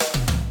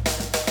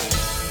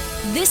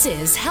This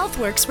is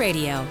Healthworx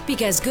Radio,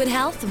 because good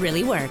health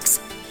really works.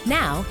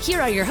 Now,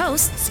 here are your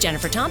hosts,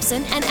 Jennifer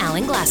Thompson and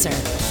Alan Glasser.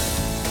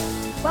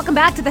 Welcome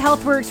back to the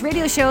Healthworx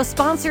Radio Show,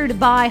 sponsored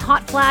by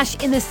Hot Flash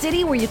in the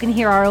City, where you can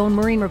hear our own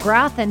Maureen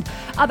McGrath and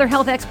other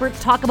health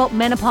experts talk about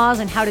menopause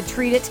and how to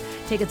treat it.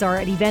 Tickets are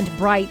at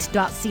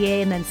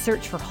eventbrite.ca and then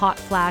search for Hot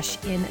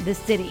Flash in the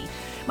City.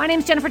 My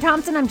name's Jennifer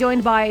Thompson. I'm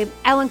joined by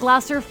Alan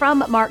Glasser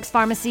from Mark's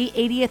Pharmacy,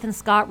 80th and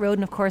Scott Road.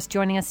 And of course,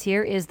 joining us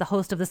here is the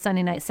host of the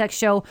Sunday Night Sex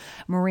Show,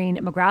 Maureen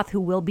McGrath,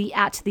 who will be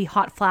at the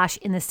Hot Flash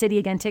in the City.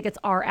 Again, tickets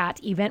are at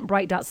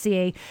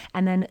eventbrite.ca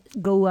and then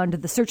go under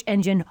the search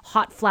engine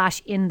Hot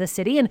Flash in the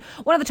City. And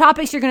one of the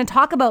topics you're going to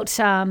talk about, it's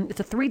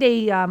a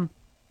 3-day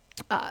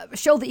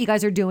show that you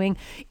guys are doing,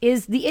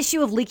 is the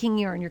issue of leaking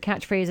urine. Your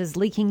catchphrase is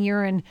leaking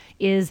urine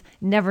is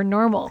never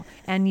normal.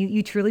 And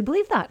you truly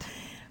believe that.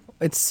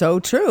 It's so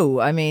true.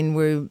 I mean,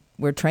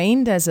 we're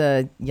trained as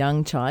a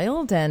young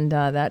child, and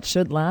that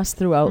should last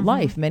throughout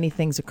life. Many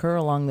things occur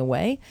along the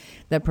way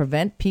that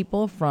prevent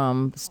people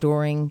from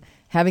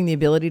having the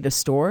ability to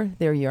store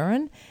their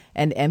urine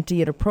and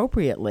empty it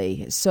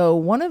appropriately. So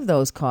one of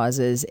those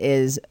causes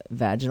is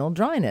vaginal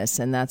dryness,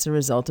 and that's a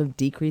result of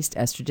decreased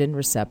estrogen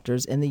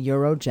receptors in the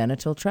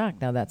urogenital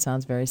tract. Now, that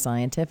sounds very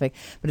scientific,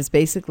 but it's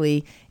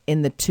basically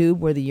in the tube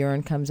where the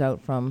urine comes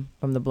out from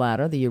the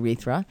bladder, the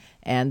urethra,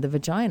 and the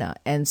vagina.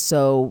 And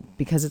so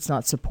because it's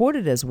not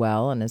supported as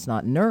well and it's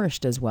not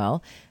nourished as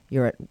well,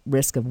 you're at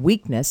risk of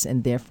weakness,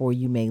 and therefore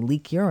you may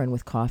leak urine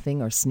with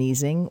coughing or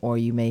sneezing, or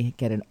you may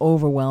get an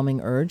overwhelming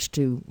urge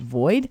to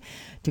void,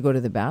 to go to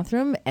the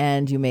bathroom,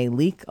 and you may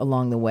leak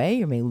along the way.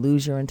 You may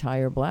lose your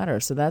entire bladder.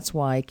 So that's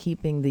why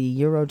keeping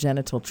the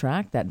urogenital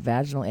tract, that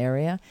vaginal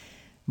area,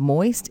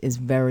 moist is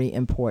very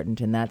important,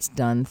 and that's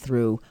done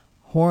through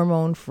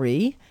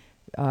hormone-free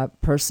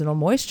personal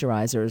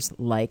moisturizers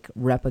like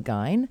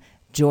Repagyne,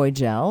 Joy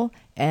Gel,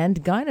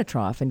 and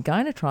Gynatrof. And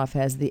Gynatrof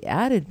has the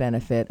added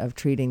benefit of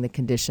treating the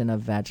condition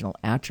of vaginal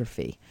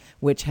atrophy,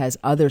 which has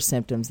other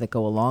symptoms that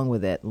go along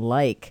with it,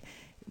 like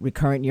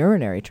recurrent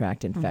urinary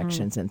tract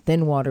infections and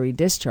thin, watery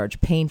discharge,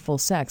 painful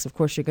sex. Of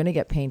course, you're going to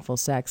get painful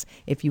sex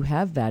if you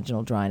have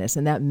vaginal dryness,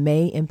 and that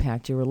may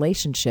impact your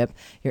relationship,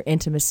 your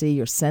intimacy,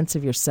 your sense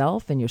of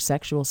yourself, and your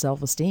sexual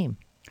self-esteem.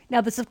 Now,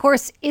 this, of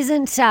course,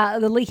 isn't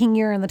the leaking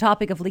urine, the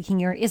topic of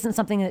leaking urine isn't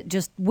something that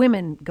just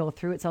women go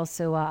through. It's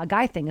also a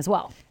guy thing as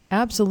well.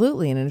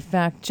 Absolutely. And in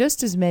fact,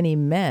 just as many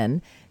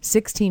men,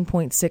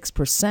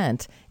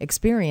 16.6%,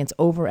 experience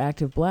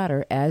overactive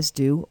bladder as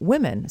do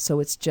women.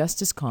 So it's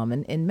just as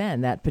common in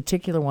men, that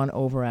particular one,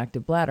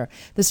 overactive bladder.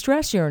 The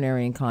stress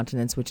urinary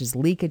incontinence, which is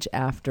leakage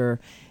after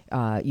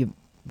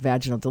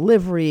vaginal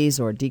deliveries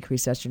or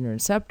decreased estrogen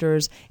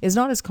receptors, is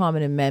not as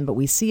common in men, but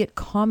we see it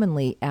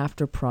commonly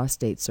after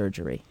prostate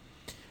surgery.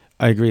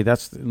 I agree.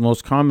 That's the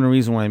most common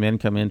reason why men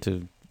come in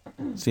to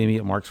see me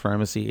at Mark's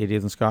Pharmacy,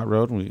 80th and Scott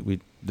Road, and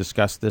we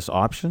discuss this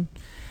option.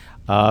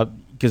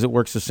 Because it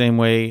works the same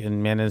way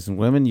in men as in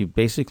women. You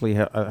basically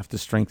have to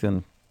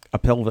strengthen a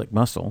pelvic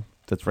muscle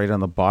that's right on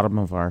the bottom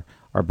of our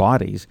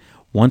bodies.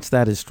 Once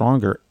that is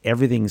stronger,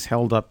 everything's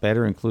held up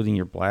better, including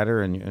your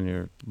bladder and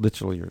your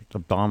literally your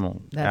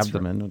abdominal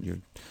abdomen,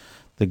 right.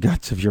 The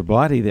guts of your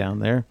body down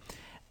there,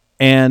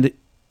 and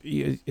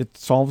it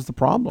solves the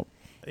problem.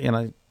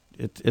 And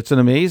it's an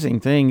amazing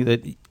thing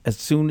that as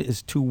soon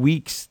as 2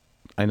 weeks,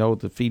 I know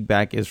the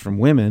feedback is from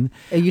women.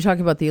 Are you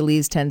talking about the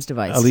Elise TENS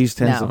device? Elise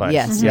TENS device.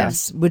 Yes,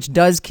 yes, which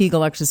does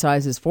Kegel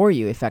exercises for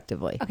you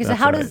effectively. Okay, so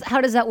how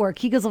does that work?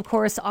 Kegels, of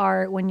course,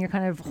 are when you're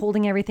kind of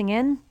holding everything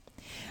in.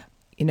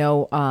 You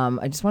know,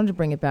 I just wanted to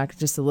bring it back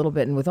just a little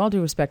bit. And with all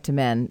due respect to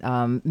men,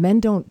 men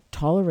don't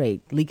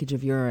tolerate leakage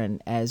of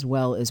urine as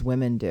well as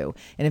women do.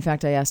 And in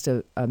fact, I asked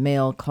a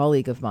male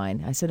colleague of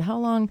mine, I said, how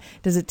long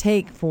does it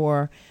take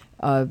for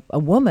a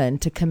woman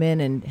to come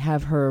in and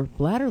have her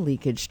bladder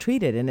leakage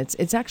treated? And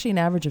it's actually an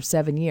average of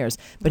 7 years.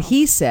 But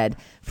he said,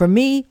 for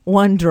me,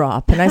 1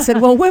 drop. And I said,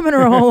 well, women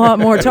are a whole lot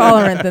more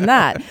tolerant than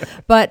that.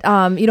 But,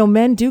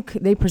 men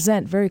they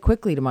present very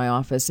quickly to my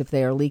office if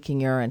they are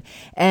leaking urine.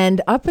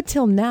 And up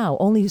until now,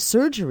 only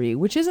surgery,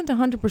 which isn't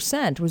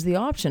 100%, was the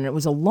option. It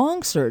was a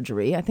long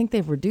surgery. I think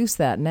they've reduced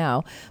that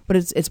now. But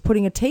it's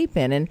putting a tape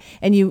in.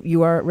 And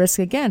you are at risk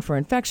again for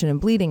infection and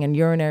bleeding and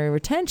urinary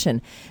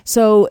retention.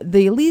 So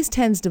the Elise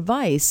TENS device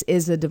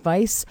is a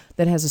device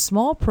that has a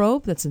small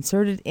probe that's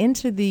inserted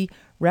into the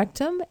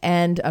rectum,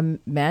 and a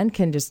man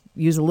can just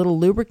use a little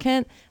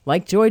lubricant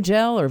like Joy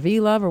Gel or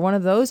V-Love or one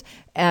of those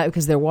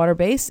because they're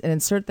water-based, and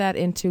insert that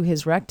into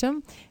his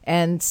rectum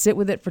and sit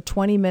with it for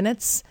 20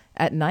 minutes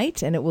at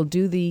night, and it will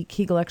do the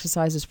Kegel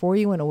exercises for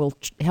you, and it will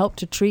help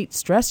to treat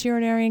stress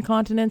urinary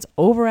incontinence,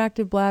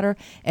 overactive bladder,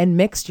 and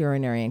mixed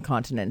urinary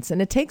incontinence.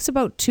 And it takes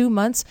about 2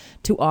 months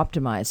to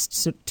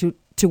optimize,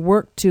 to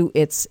work to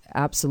its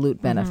absolute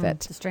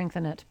benefit. To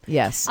strengthen it.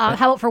 Yes. How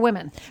about for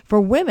women?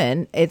 For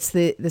women, it's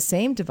the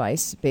same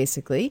device,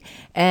 basically,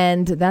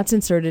 and that's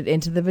inserted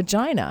into the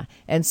vagina.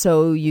 And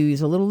so you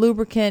use a little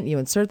lubricant, you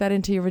insert that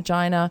into your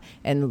vagina,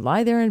 and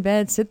lie there in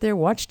bed, sit there,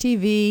 watch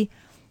TV,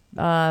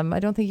 I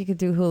don't think you could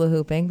do hula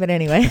hooping, but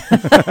anyway,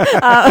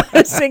 I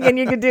was thinking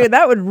you could do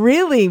that would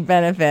really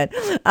benefit.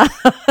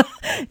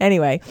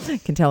 Anyway,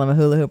 can tell I'm a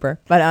hula hooper,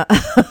 but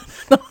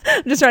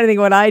I'm just trying to think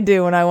what I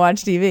do when I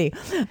watch TV.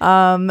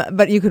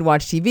 But you could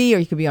watch TV or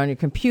you could be on your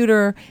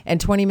computer, and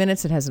 20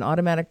 minutes, it has an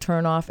automatic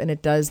turn off, and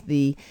it does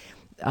the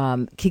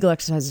Kegel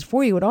exercises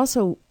for you.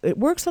 It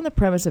works on the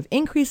premise of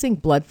increasing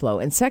blood flow,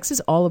 and sex is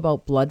all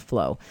about blood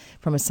flow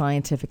from a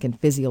scientific and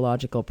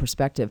physiological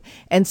perspective.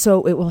 And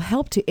so it will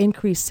help to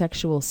increase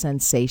sexual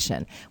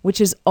sensation,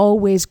 which is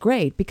always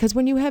great, because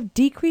when you have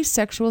decreased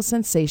sexual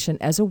sensation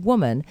as a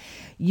woman,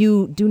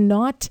 you do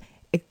not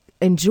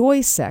enjoy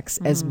sex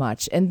as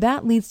much, and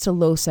that leads to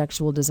low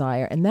sexual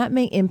desire, and that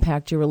may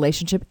impact your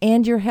relationship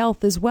and your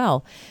health as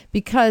well,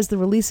 because the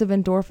release of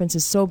endorphins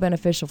is so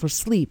beneficial for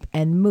sleep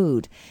and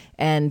mood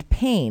and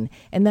pain,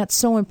 and that's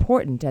so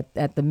important at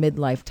the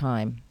midlife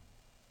time.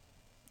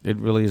 It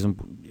really is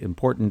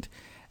important.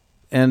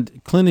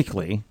 And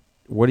clinically,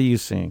 what are you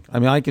seeing? I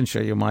mean, I can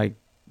show you my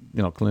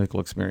clinical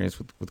experience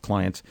with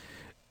clients.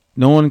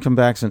 No one comes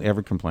back and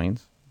ever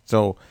complains.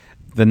 So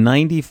the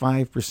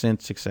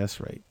 95% success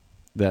rate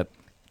that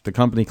the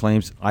company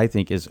claims, I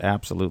think, is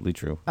absolutely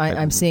true.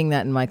 I'm seeing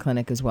that in my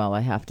clinic as well, I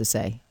have to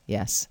say.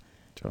 Yes.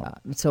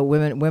 So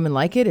women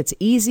like it. It's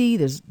easy.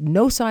 There's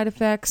no side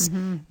effects.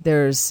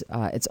 There's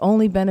it's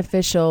only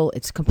beneficial.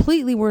 It's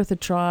completely worth a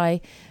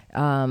try.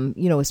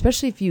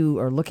 Especially if you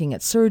are looking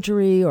at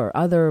surgery or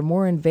other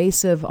more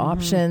invasive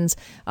options.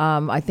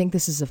 I think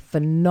this is a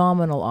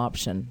phenomenal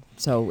option.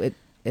 So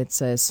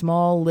it's a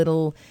small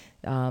little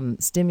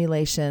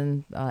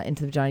stimulation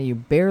into the vagina. You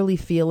barely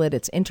feel it.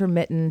 It's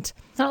intermittent.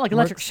 It's not like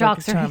electric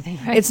shocks or anything,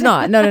 right? It's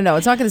not. No.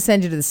 It's not going to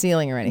send you to the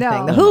ceiling or anything.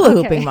 No. The hula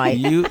hooping might.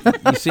 You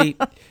see,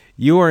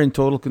 you are in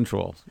total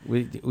control.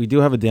 We do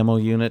have a demo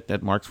unit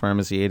at Mark's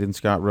Pharmacy, 8 in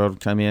Scott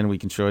Road. Come in. We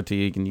can show it to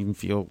you. You can even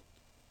feel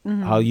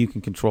how you can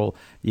control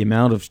the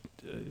amount of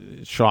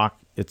shock.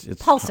 It's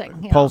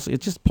pulsing. Pulse.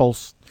 It's just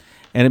pulse,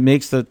 and it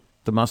makes the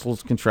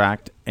muscles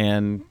contract,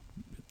 and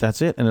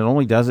that's it. And it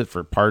only does it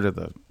for part of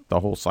the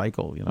whole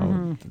cycle, It's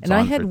and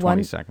I had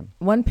 20 seconds.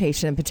 one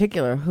patient in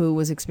particular who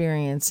was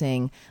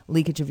experiencing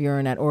leakage of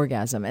urine at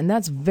orgasm, and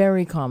that's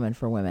very common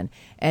for women.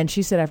 And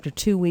she said after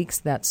 2 weeks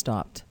that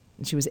stopped.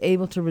 And she was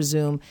able to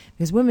resume,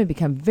 because women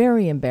become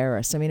very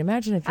embarrassed. I mean,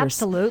 imagine if you're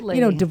absolutely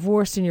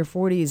divorced in your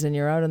 40s and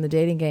you're out on the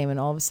dating game, and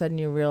all of a sudden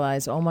you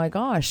realize, oh my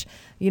gosh,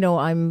 you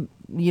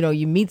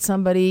meet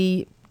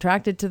somebody,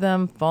 attracted to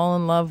them, fall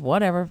in love,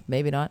 whatever,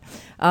 maybe not,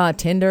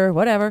 Tinder,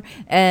 whatever,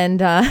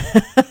 and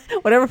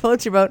whatever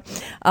floats your boat,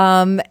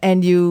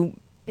 and you're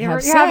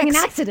having an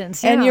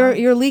accident, and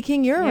you're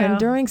leaking urine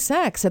during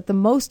sex at the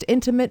most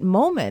intimate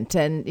moment,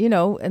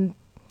 and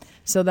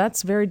so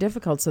that's very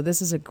difficult. So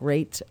this is a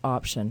great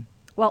option.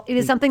 Well, it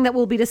is something that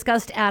will be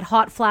discussed at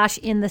Hot Flash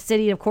in the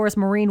city. Of course,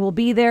 Maureen will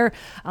be there,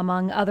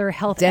 among other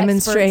health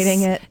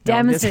demonstrating experts. it.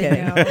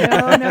 Demonstrating. No.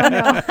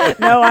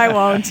 No, I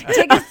won't.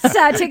 Tickets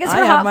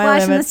for Hot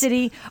Flash in the limits.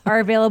 city are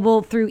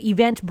available through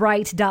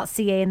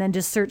eventbrite.ca, and then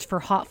just search for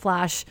Hot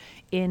Flash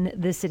in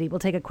the city. We'll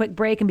take a quick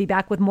break and be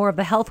back with more of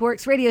the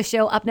Healthworx radio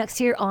show up next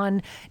here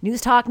on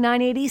News Talk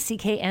 980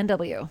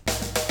 CKNW.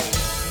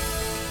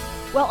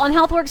 Well, on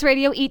Healthworx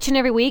Radio, each and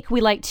every week,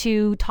 we like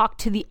to talk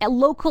to the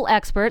local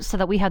experts so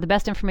that we have the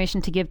best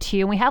information to give to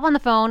you. And we have on the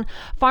phone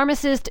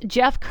pharmacist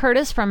Jeff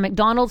Curtis from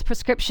McDonald's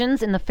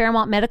Prescriptions in the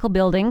Fairmont Medical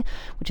Building,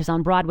 which is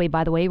on Broadway,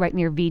 by the way, right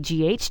near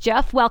VGH.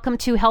 Jeff, welcome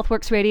to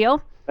Healthworx Radio.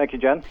 Thank you,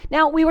 Jen.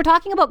 Now, we were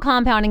talking about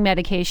compounding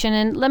medication,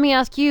 and let me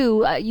ask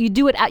you, you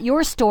do it at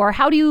your store.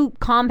 How do you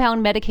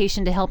compound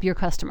medication to help your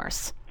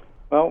customers?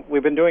 Well,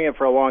 we've been doing it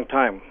for a long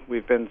time.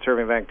 We've been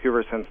serving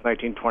Vancouver since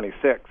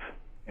 1926,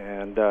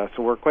 and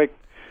so we're quite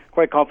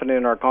confident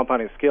in our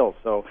compounding skills.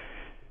 So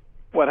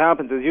what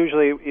happens is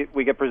usually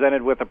we get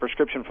presented with a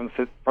prescription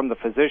from the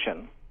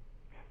physician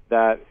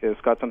that has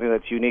got something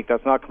that's unique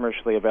that's not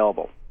commercially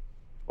available.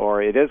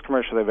 Or it is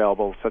commercially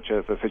available, such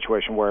as a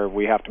situation where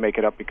we have to make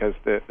it up because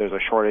there's a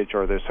shortage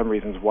or there's some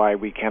reasons why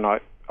we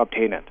cannot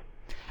obtain it.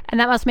 And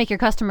that must make your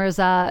customers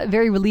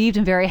very relieved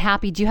and very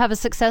happy. Do you have a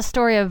success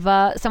story of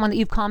someone that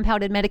you've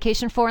compounded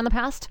medication for in the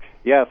past?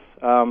 Yes.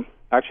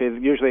 Actually,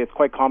 usually it's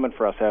quite common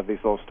for us to have these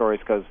little stories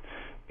because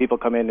people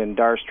come in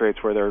dire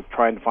straits where they're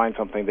trying to find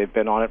something. They've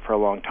been on it for a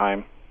long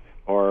time,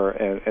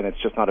 and it's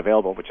just not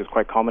available, which is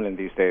quite common in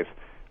these days.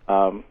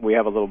 We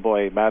have a little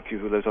boy, Matthew,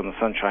 who lives on the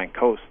Sunshine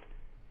Coast,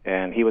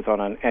 and he was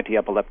on an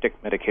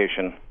anti-epileptic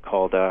medication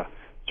called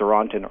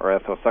Zerontin or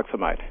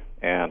ethosuximide,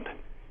 and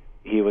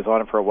he was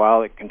on it for a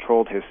while. It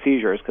controlled his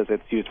seizures because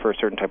it's used for a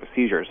certain type of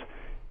seizures,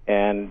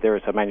 and there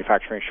is a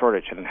manufacturing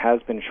shortage, and it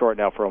has been short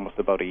now for almost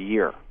about a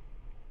year.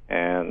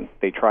 And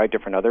they tried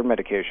different other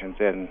medications,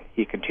 and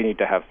he continued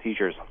to have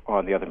seizures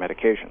on the other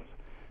medications.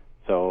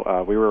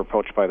 So we were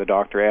approached by the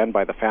doctor and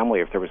by the family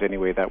if there was any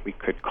way that we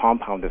could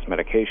compound this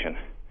medication.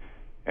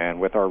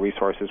 And with our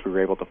resources, we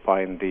were able to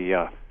find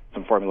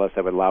some formulas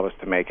that would allow us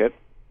to make it.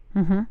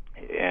 Mm-hmm.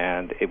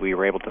 And we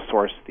were able to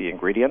source the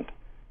ingredient,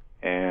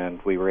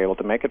 and we were able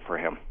to make it for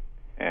him.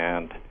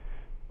 And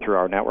through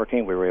our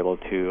networking, we were able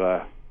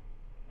to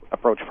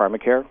approach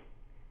pharmacare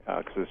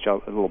because this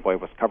little boy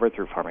was covered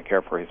through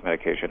pharmacare for his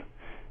medication.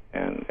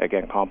 And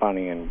again,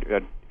 compounding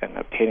and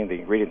obtaining the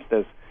ingredients,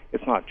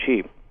 it's not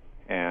cheap,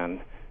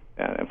 and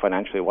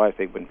financially wise,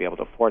 they wouldn't be able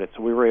to afford it.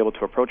 So we were able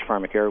to approach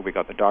pharmacare. We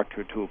got the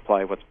doctor to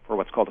apply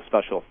what's called a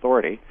special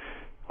authority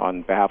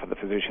on behalf of the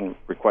physician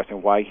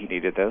requesting why he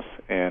needed this,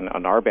 and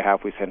on our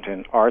behalf, we sent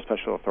in our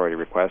special authority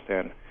request,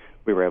 and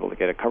we were able to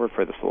get it covered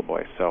for this little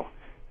boy. So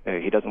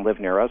he doesn't live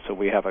near us, so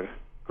we have a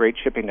great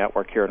shipping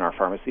network here in our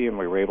pharmacy, and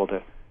we were able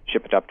to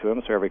ship it up to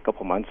him. So every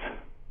couple months,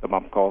 the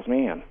mom calls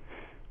me, and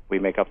we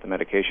make up the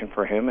medication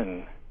for him,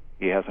 and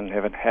he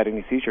haven't had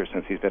any seizures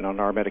since he's been on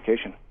our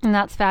medication. And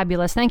that's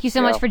fabulous. Thank you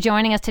so much for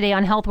joining us today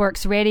on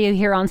Healthworx Radio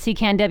here on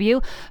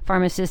CKNW.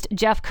 Pharmacist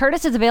Jeff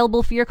Curtis is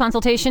available for your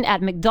consultation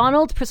at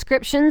McDonald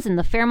Prescriptions in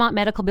the Fairmont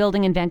Medical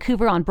Building in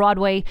Vancouver on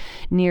Broadway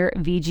near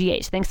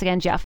VGH. Thanks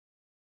again, Jeff.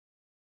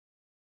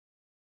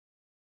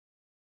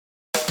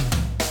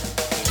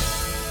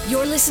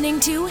 You're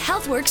listening to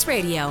Healthworx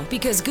Radio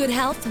because good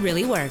health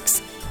really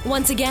works.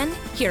 Once again,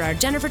 here are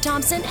Jennifer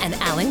Thompson and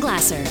Alan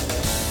Glasser.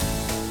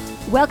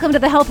 Welcome to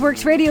the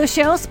Healthworx Radio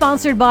Show,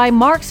 sponsored by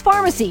Mark's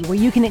Pharmacy, where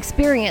you can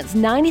experience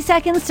 90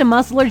 seconds to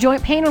muscle or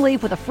joint pain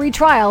relief with a free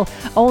trial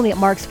only at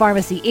Mark's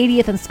Pharmacy,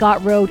 80th and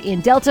Scott Road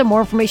in Delta. More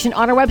information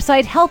on our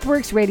website,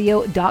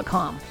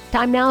 healthworxradio.com.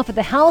 Time now for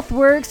the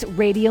Healthworx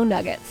Radio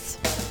Nuggets.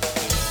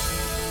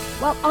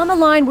 Well, on the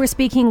line, we're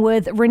speaking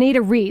with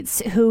Renata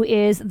Reitz, who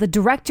is the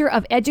Director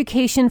of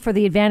Education for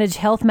the Advantage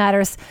Health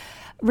Matters.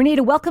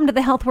 Renata, welcome to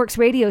the Healthworx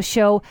Radio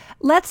Show.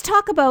 Let's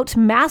talk about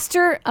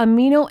master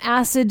amino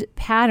acid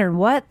pattern.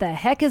 What the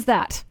heck is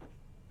that?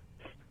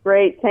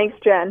 Great. Thanks,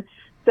 Jen.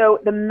 So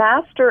the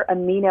master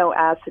amino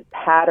acid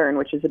pattern,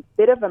 which is a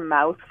bit of a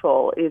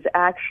mouthful, is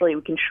actually,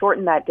 we can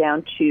shorten that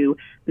down to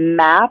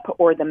MAP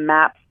or the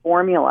MAP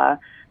formula.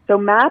 So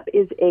MAP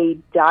is a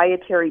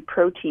dietary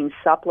protein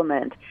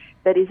supplement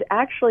that is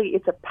actually,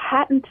 it's a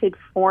patented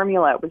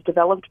formula. It was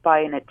developed by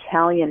an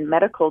Italian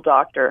medical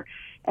doctor,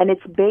 and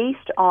it's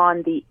based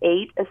on the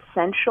 8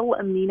 essential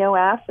amino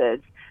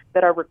acids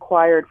that are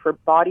required for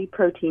body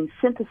protein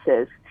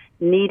synthesis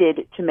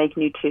needed to make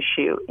new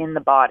tissue in the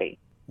body.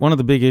 One of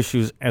the big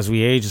issues as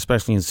we age,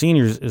 especially in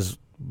seniors, is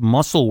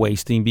muscle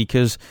wasting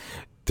because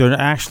they're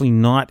actually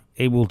not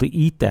able to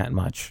eat that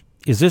much.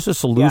 Is this a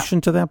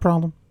solution to that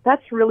problem?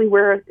 That's really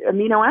where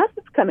amino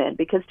acids come in,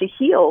 because to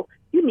heal,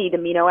 you need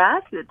amino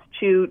acids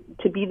to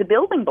be the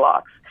building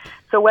blocks.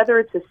 So whether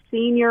it's a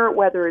senior,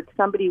 whether it's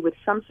somebody with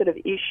some sort of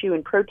issue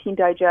in protein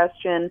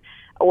digestion,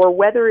 or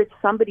whether it's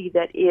somebody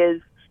that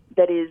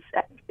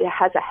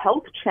has a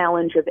health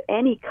challenge of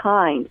any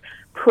kind,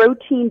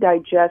 protein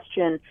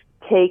digestion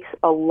takes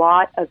a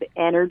lot of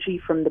energy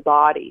from the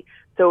body.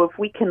 So if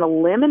we can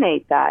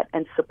eliminate that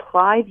and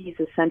supply these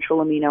essential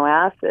amino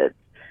acids,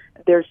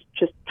 there's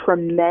just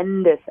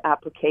tremendous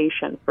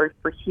application for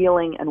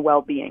healing and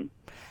well-being.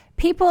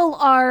 People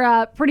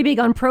are pretty big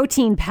on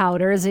protein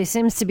powders. It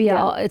seems to be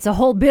it's a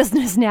whole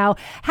business now.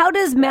 How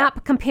does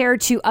MAP compare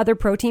to other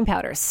protein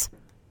powders?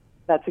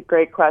 That's a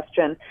great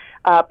question.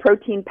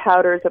 Protein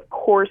powders, of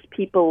course,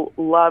 people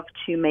love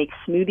to make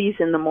smoothies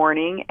in the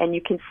morning, and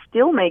you can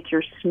still make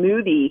your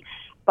smoothie,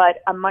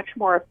 but a much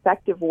more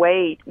effective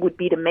way would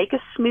be to make a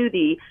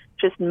smoothie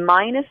just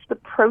minus the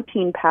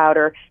protein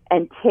powder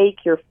and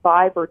take your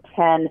 5 or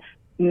 10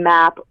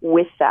 MAP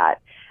with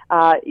that.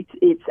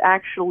 It's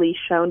actually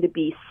shown to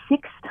be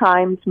 6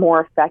 times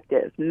more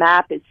effective.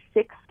 MAP is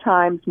 6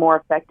 times more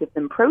effective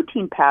than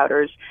protein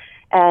powders,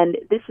 and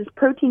this is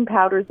protein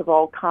powders of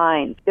all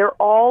kinds. They're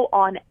all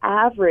on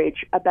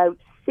average about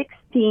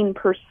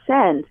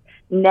 16%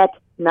 net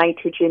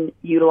nitrogen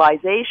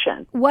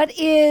utilization. What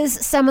is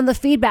some of the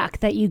feedback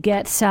that you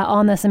get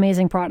on this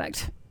amazing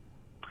product?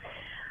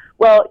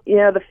 Well,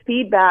 the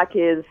feedback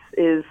is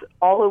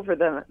all over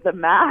the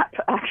map,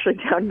 actually,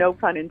 no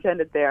pun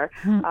intended there.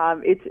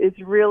 It's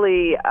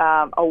really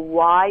a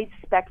wide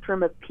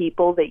spectrum of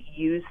people that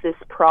use this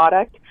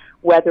product,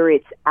 whether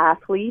it's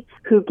athletes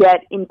who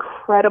get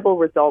incredible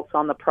results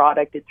on the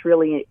product. It's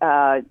really,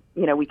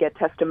 we get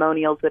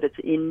testimonials that it's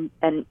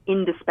an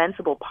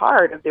indispensable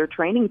part of their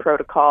training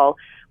protocol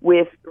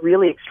with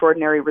really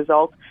extraordinary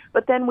results.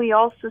 But then we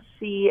also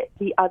see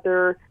the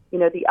other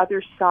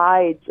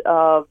sides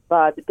of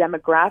the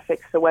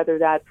demographics. So whether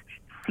that's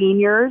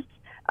seniors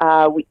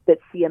that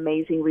see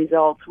amazing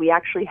results. We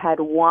actually had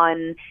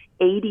one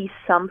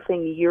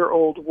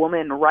 80-something-year-old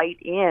woman write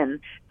in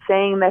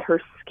saying that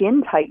her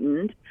skin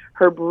tightened,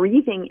 her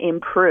breathing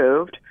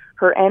improved,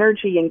 her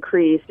energy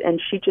increased,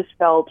 and she just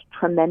felt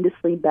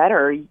tremendously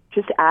better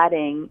just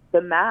adding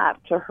the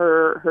MAP to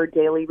her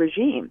daily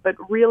regime. But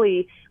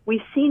really,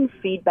 we've seen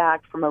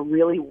feedback from a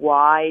really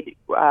wide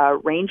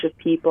range of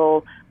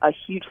people, a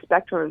huge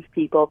spectrum of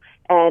people,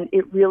 and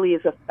it really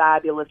is a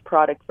fabulous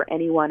product for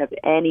anyone of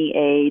any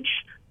age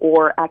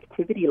or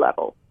activity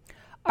level.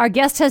 Our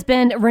guest has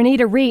been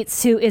Renita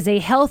Reitz, who is a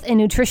health and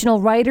nutritional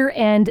writer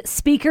and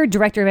speaker,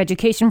 director of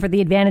education for the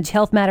Advantage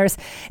Health Matters.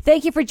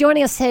 Thank you for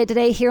joining us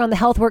today here on the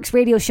Healthworx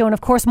radio show. And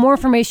of course, more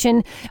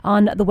information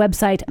on the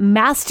website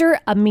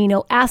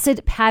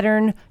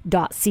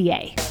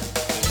masteraminoacidpattern.ca.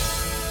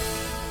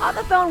 On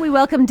the phone, we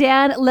welcome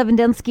Dan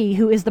Lewandowski,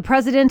 who is the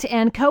president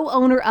and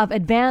co-owner of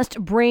Advanced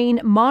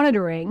Brain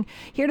Monitoring,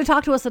 here to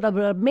talk to us about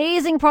an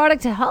amazing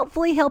product to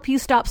hopefully help you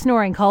stop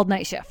snoring called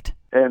Night Shift.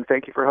 And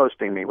thank you for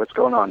hosting me. What's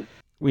going on?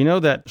 We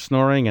know that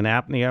snoring and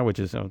apnea, which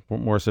is a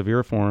more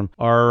severe form,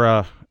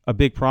 are a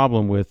big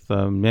problem with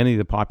many of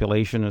the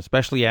population,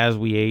 especially as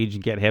we age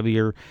and get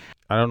heavier.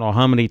 I don't know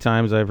how many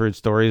times I've heard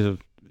stories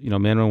of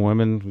men and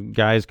women,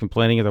 guys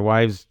complaining of their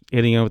wives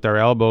hitting them with their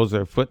elbows,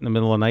 their foot in the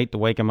middle of the night to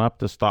wake them up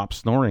to stop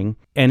snoring.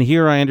 And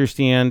here I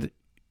understand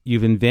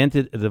you've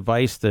invented a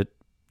device that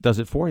does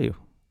it for you.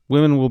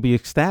 Women will be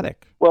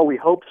ecstatic. Well, we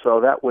hope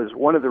so. That was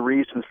one of the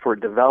reasons for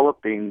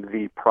developing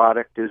the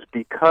product, is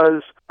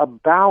because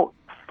about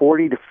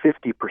 40 to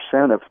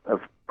 50%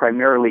 of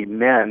primarily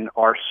men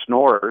are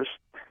snorers,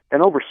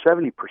 and over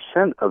 70%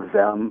 of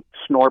them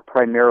snore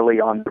primarily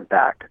on their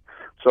back.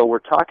 So we're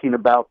talking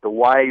about the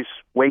wives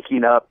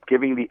waking up,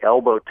 giving the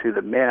elbow to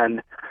the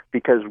men,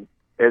 because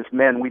as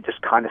men, we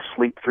just kind of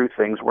sleep through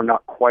things. We're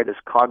not quite as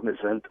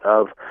cognizant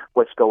of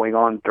what's going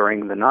on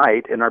during the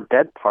night, and our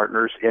bed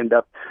partners end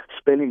up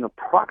spending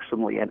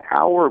approximately an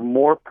hour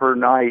more per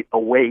night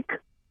awake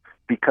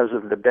because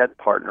of the bed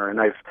partner. And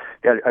I've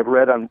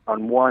read on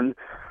one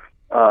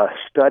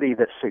study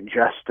that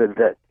suggested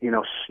that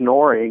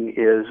snoring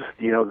is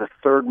the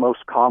third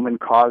most common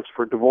cause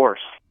for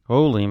divorce.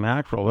 Holy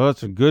mackerel! Well,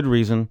 that's a good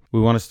reason we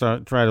want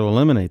to try to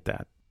eliminate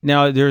that.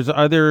 Now, there's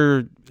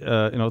other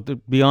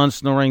beyond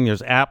snoring.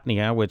 There's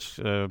apnea, which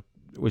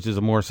is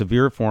a more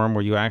severe form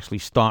where you actually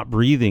stop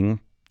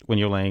breathing when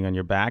you're laying on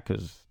your back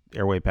because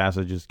airway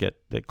passages get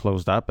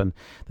closed up, and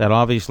that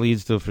obviously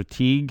leads to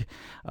fatigue.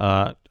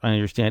 I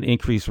understand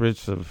increased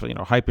risks of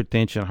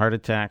hypertension, heart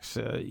attacks,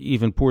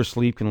 even poor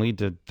sleep can lead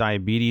to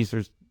diabetes.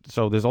 There's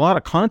a lot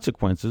of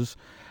consequences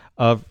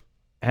of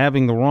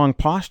having the wrong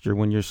posture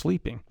when you're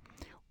sleeping.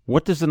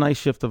 What does the Night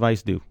Shift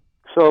device do?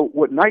 So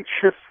what Night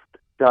Shift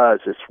does,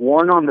 it's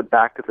worn on the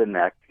back of the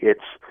neck. It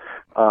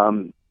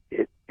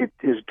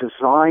is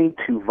designed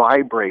to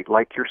vibrate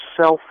like your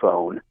cell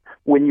phone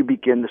when you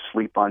begin to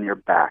sleep on your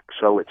back.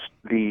 So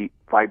the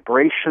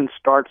vibration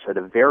starts at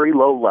a very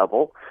low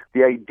level.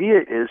 The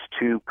idea is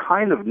to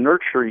kind of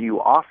nurture you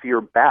off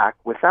your back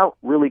without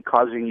really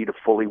causing you to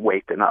fully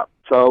waken up.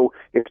 So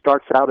it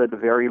starts out at a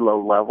very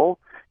low level.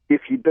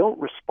 If you don't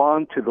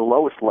respond to the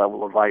lowest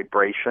level of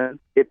vibration,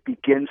 it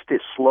begins to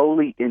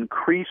slowly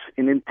increase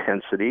in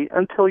intensity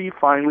until you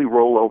finally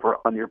roll over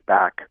on your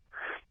back.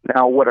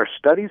 Now, what our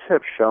studies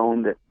have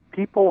shown that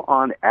people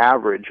on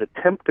average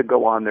attempt to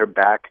go on their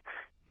back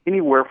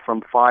anywhere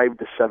from 5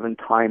 to 7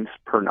 times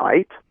per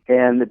night.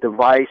 And the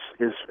device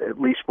is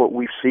at least what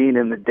we've seen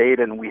in the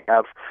data, and we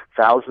have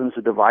thousands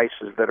of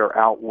devices that are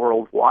out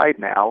worldwide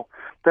now,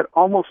 that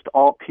almost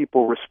all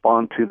people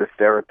respond to the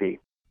therapy.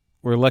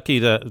 We're lucky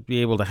to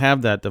be able to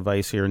have that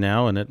device here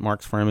now, and at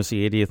Mark's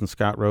Pharmacy, 80th and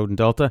Scott Road in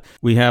Delta.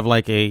 We have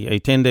like a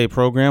 10-day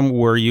program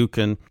where you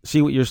can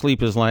see what your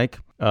sleep is like.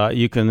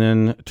 You can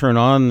then turn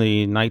on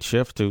the Night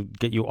Shift to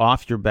get you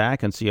off your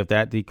back and see if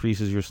that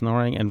decreases your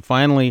snoring. And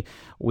finally,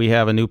 we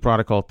have a new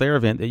product called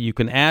Theravent that you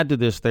can add to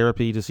this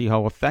therapy to see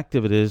how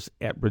effective it is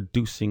at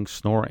reducing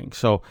snoring.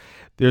 So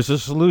there's a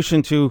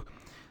solution to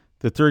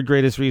the third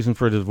greatest reason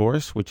for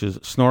divorce, which is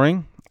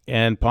snoring.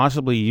 And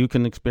possibly you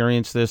can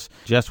experience this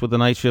just with the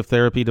Night Shift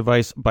therapy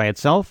device by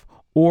itself,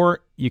 or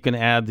you can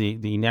add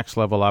the next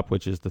level up,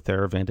 which is the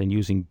Theravent, and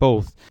using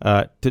both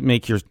to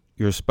make your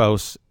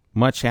spouse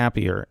much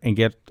happier and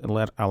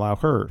allow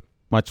her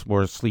much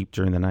more sleep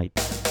during the night.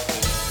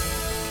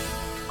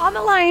 On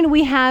the line,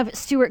 we have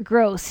Stuart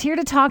Gross here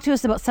to talk to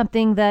us about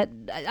something that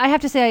I have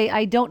to say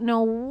I don't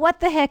know what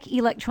the heck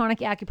electronic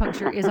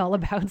acupuncture is all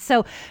about.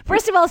 So,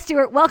 first of all,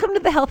 Stuart, welcome to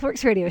the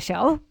Healthworx radio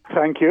show.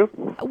 Thank you.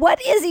 What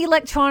is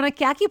electronic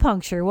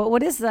acupuncture?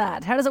 What is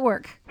that? How does it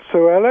work?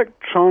 So,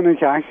 electronic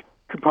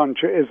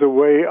acupuncture is a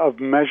way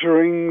of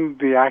measuring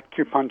the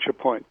acupuncture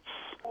points.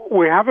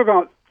 We have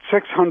about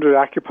 600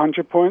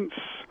 acupuncture points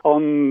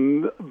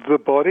on the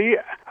body,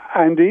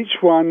 and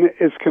each one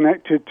is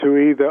connected to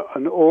either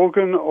an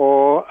organ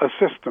or a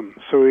system.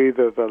 So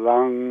either the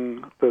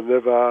lung, the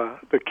liver,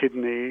 the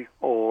kidney,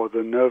 or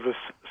the nervous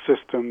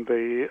system,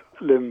 the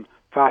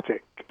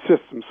lymphatic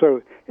system.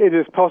 So it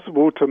is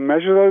possible to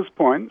measure those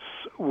points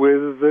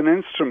with an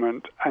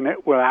instrument, and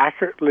it will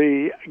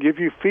accurately give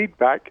you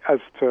feedback as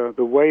to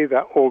the way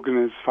that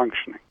organ is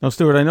functioning. Now,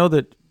 Stuart, I know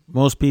that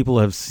most people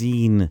have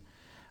seen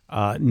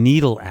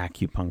needle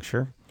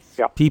acupuncture.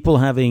 Yep. People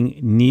having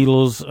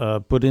needles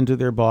put into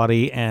their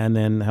body and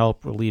then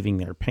help relieving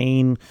their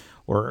pain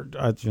or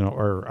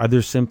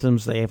other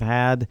symptoms they've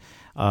had.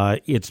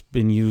 It's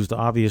been used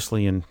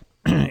obviously in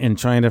in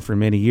China for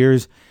many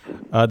years.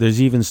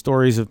 There's even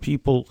stories of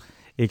people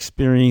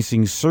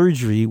experiencing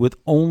surgery with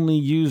only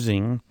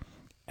using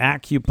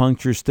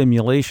acupuncture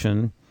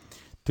stimulation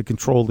to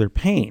control their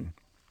pain.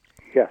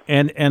 Yes.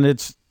 And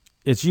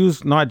it's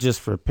used not just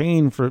for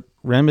pain, for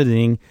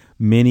remedying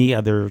many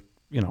other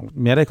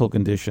medical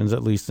conditions,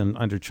 at least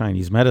under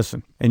Chinese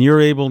medicine. And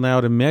you're able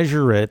now to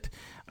measure it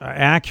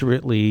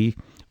accurately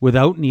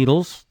without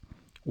needles,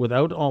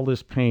 without all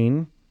this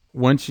pain.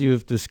 Once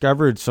you've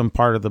discovered some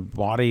part of the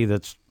body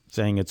that's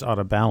saying it's out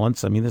of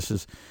balance, I mean, this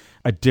is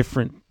a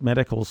different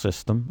medical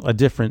system, a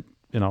different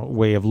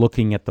way of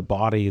looking at the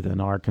body than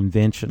our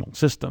conventional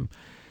system.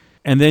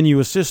 And then you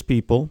assist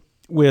people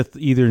with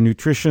either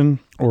nutrition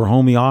or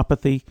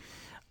homeopathy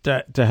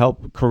to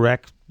help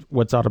correct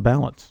what's out of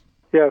balance.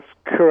 Yes,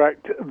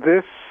 correct.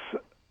 This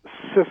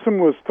system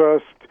was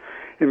first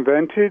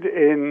invented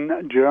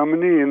in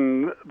Germany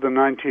in the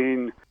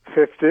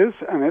 1950s,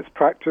 and it's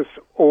practiced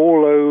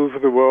all over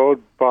the world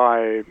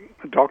by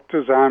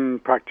doctors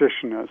and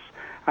practitioners.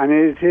 And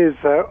it is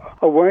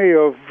a way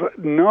of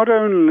not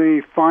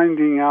only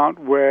finding out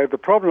where the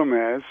problem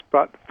is,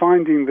 but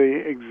finding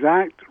the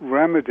exact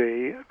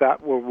remedy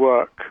that will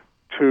work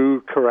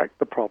to correct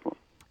the problem.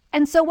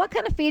 And so what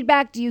kind of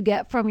feedback do you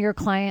get from your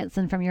clients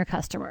and from your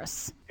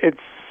customers? It's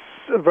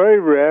very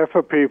rare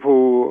for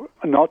people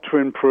not to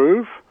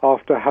improve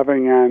after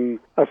having an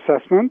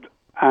assessment.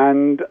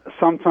 And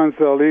sometimes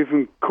they'll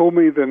even call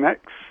me the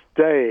next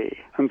day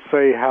and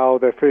say how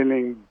they're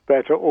feeling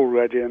better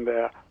already, and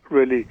they're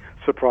really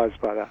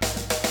surprised by that.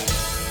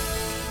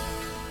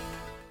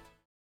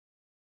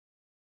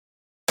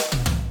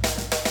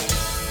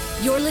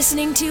 You're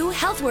listening to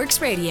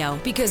Healthworx Radio,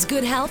 because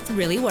good health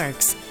really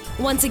works.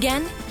 Once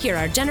again, here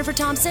are Jennifer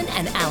Thompson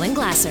and Alan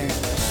Glasser.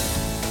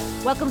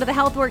 Welcome to the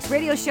Healthworx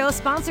Radio Show,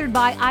 sponsored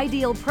by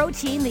Ideal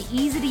Protein, the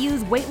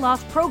easy-to-use weight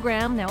loss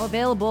program now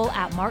available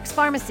at Mark's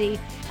Pharmacy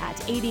at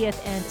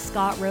 80th and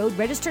Scott Road.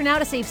 Register now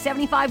to save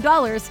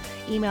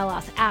 $75. Email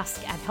us,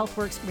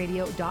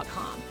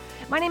 ask@healthworxradio.com.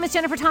 My name is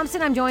Jennifer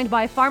Thompson. I'm joined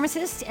by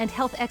pharmacist and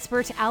health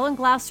expert Alan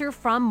Glasser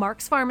from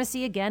Mark's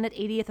Pharmacy, again at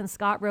 80th and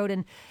Scott Road.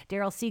 And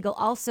Daryl Siegel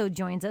also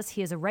joins us.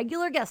 He is a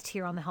regular guest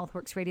here on the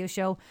Healthworx Radio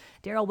Show.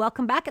 Daryl,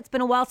 welcome back. It's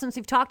been a while since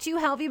we've talked to you.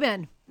 How have you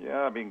been?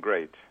 Yeah, I've been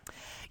great.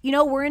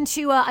 We're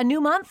into a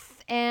new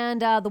month,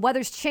 and the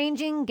weather's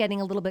changing, getting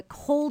a little bit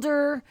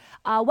colder.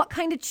 What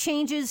kind of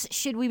changes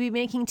should we be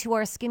making to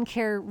our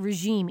skincare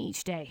regime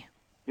each day?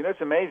 It's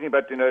amazing,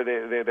 but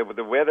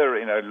the weather,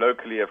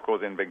 locally, of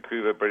course, in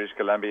Vancouver, British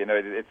Columbia,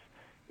 it's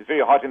very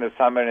hot in the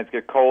summer and it's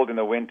get cold in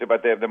the winter.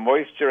 But the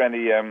moisture and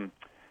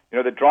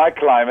the dry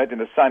climate in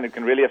the sun, it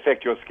can really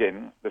affect your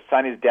skin. The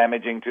sun is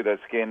damaging to the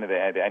skin, the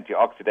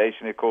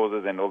antioxidation it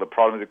causes, and all the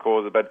problems it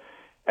causes. But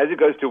as it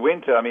goes to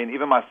winter, I mean,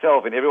 even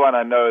myself and everyone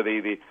I know,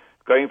 the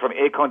going from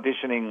air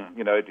conditioning,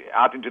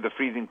 out into the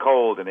freezing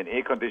cold, and then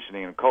air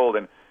conditioning and cold,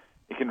 and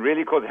it can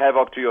really cause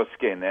havoc to your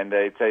skin. And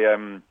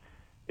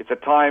it's a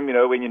time,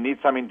 when you need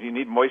something, you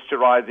need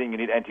moisturizing, you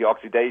need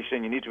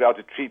antioxidation, you need to be able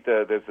to treat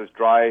this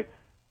dry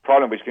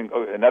problem, which can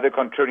another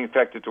contributing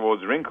factor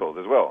towards wrinkles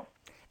as well.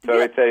 So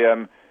it's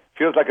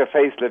feels like a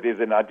facelift is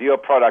an ideal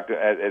product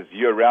as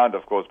year-round,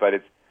 of course, but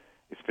it's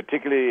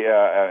particularly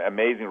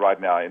amazing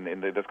right now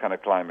in this kind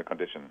of climate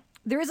condition.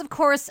 There is, of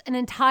course, an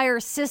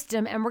entire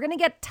system, and we're going to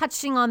get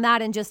touching on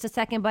that in just a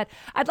second, but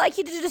I'd like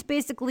you to just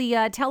basically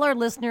tell our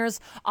listeners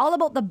all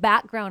about the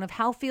background of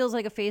how Feels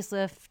Like a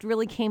Facelift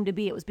really came to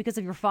be. It was because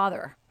of your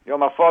father.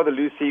 My father,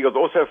 Lou Siegel, was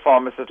also a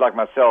pharmacist like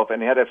myself,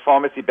 and he had a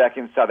pharmacy back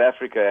in South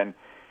Africa, and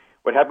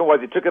what happened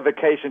was he took a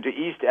vacation to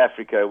East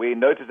Africa, where he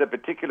noticed a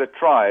particular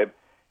tribe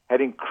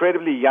had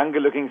incredibly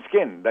younger-looking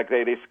skin. Like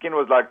their skin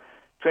was like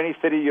 20,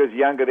 30 years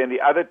younger than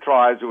the other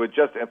tribes who were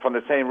just from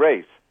the same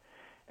race.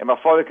 And my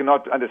father could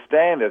not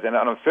understand this. And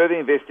on a further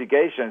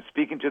investigation,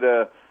 speaking to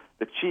the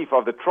chief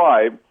of the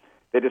tribe,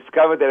 they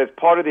discovered that as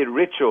part of their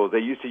rituals, they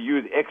used to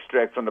use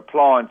extract from the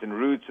plants and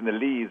roots and the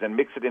leaves and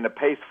mix it in a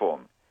paste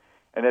form.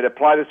 And they'd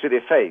apply this to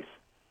their face.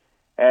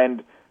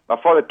 And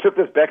my father took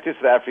this back to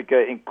South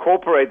Africa,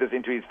 incorporated this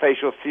into his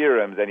facial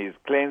serums and his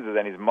cleansers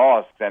and his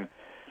masks.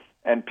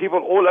 And people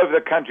all over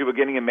the country were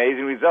getting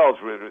amazing results.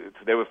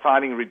 They were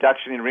finding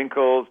reduction in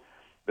wrinkles,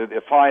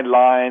 the fine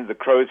lines, the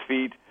crow's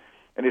feet,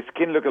 and his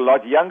skin looked a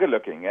lot younger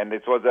looking. And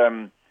it was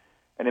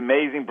an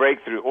amazing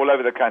breakthrough all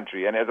over the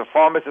country. And as a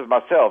pharmacist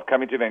myself,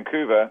 coming to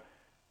Vancouver,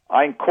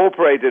 I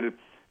incorporated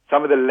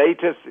some of the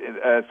latest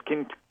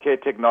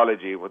skincare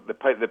technology with the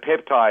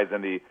peptides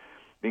and the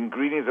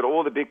ingredients that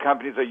all the big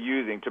companies are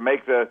using to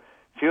make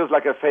Feels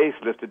Like a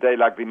Facelift today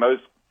like the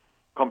most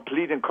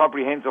complete and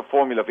comprehensive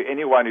formula for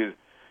anyone who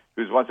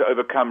wants to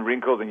overcome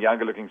wrinkles and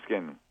younger-looking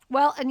skin.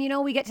 Well, and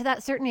we get to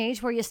that certain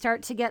age where you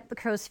start to get the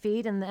crow's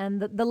feet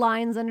and the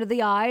lines under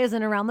the eyes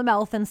and around the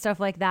mouth and stuff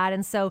like that.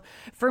 And so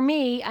for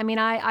me, I mean,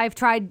 I've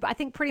tried, I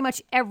think, pretty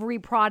much every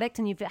product,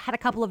 and you've had a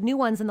couple of new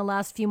ones in the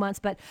last few months,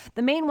 but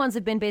the main ones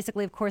have been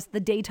basically, of course, the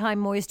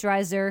daytime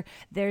moisturizer.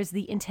 There's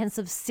the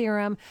intensive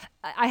serum.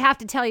 I have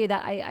to tell you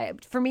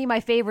that for me, my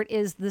favorite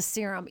is the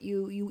serum.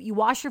 You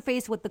wash your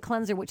face with the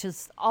cleanser, which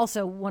is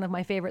also one of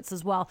my favorites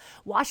as well.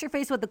 Wash your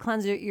face with the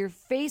cleanser. Your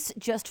face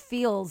just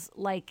feels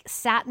like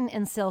satin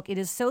and silk. It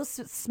is so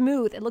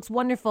smooth. It looks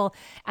wonderful.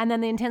 And then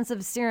the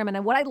intensive serum.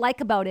 And what I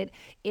like about it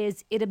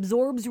is it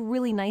absorbs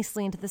really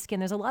nicely into the skin.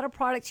 There's a lot of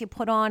products you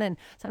put on, and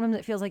sometimes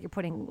it feels like you're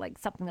putting like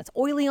something that's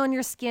oily on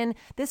your skin.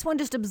 This one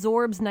just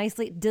absorbs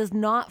nicely. It does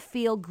not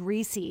feel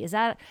greasy. Is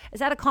that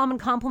a common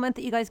compliment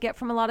that you guys get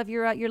from a lot of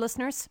your listeners?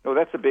 Well,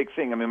 that's a big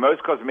thing. I mean,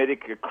 most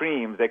cosmetic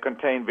creams, they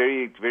contain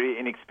very, very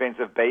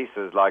inexpensive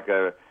bases like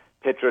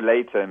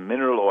petrolatum and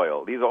mineral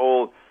oil. These are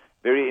all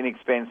very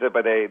inexpensive,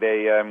 but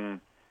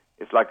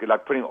it's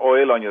like putting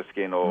oil on your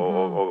skin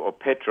or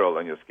petrol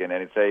on your skin.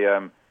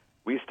 And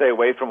we stay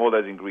away from all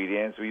those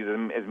ingredients. We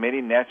use as many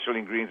natural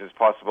ingredients as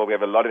possible. We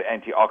have a lot of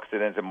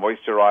antioxidants and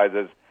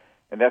moisturizers.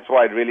 And that's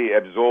why it really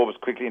absorbs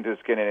quickly into the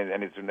skin,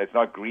 and it's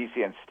not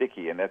greasy and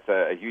sticky, and that's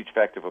a huge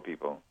factor for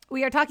people.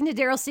 We are talking to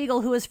Daryl Siegel,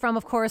 who is from,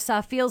 of course,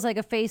 Feels Like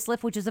a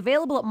Facelift, which is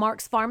available at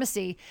Mark's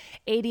Pharmacy,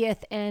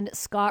 80th and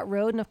Scott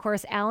Road. And, of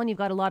course, Alan, you've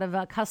got a lot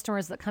of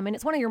customers that come in.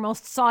 It's one of your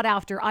most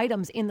sought-after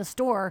items in the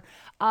store.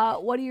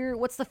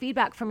 What's the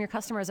feedback from your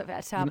customers at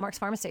Mark's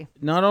Pharmacy?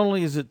 Not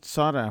only is it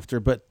sought after,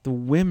 but the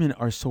women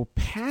are so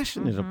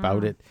passionate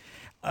about it.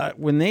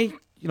 When they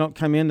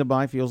come in to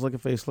buy Feels Like a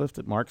Facelift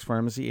at Mark's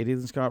Pharmacy, 80th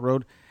and Scott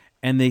Road,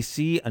 and they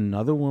see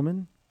another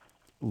woman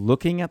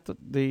looking at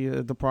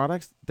the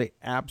products, they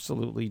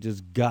absolutely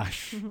just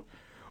gush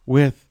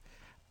with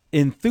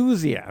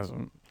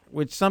enthusiasm,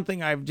 which is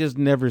something I've just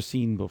never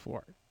seen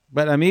before.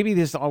 But maybe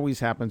this always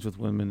happens with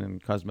women in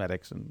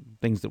cosmetics and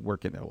things that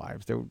work in their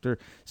lives. They're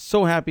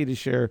so happy to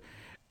share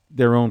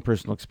their own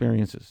personal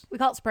experiences. We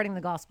call it spreading the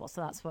gospel, so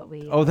that's what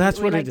we that's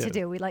we what like it to is.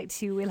 do. We like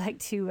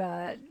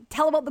to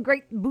tell about the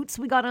great boots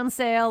we got on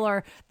sale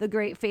or the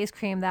great face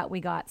cream that we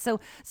got. So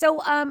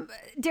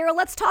Daryl,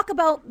 let's talk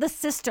about the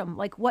system,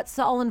 like what's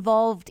all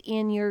involved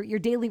in your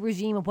daily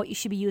regime of what you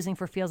should be using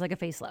for Feels Like a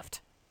Facelift.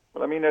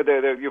 Well, I mean,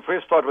 you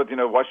first start with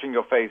washing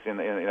your face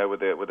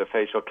with a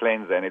facial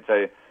cleanser, and it's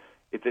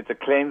a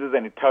cleanser,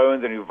 and it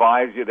tones and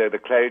revives you the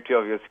clarity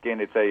of your skin.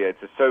 It's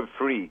a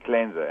soap-free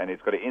cleanser, and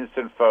it's got an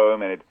instant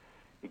foam, and it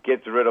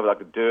gets rid of like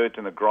the dirt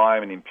and the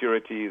grime and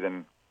impurities,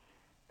 and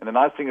the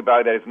nice thing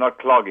about that, it's not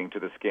clogging to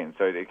the skin,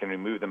 so it can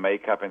remove the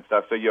makeup and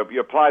stuff. So you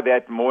apply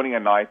that morning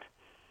and night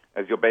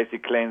as your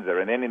basic cleanser,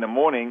 and then in the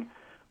morning,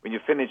 when you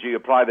finish, you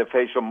apply the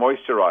facial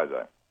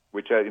moisturizer,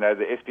 which has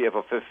the SPF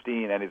of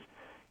 15, and it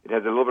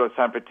has a little bit of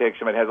sun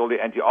protection. It has all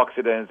the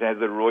antioxidants. It has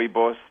the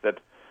rooibos that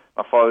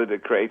my father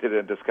created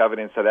and discovered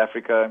in South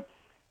Africa.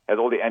 It has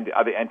all the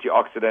other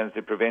antioxidants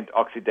that prevent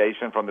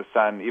oxidation from the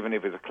sun, even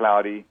if it's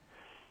cloudy.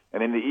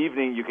 And in the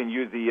evening, you can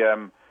use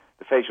the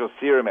facial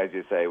serum, as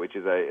you say, which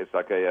is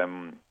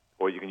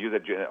or you can use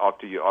it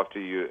after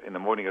you in the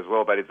morning as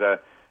well. But it's a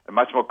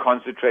much more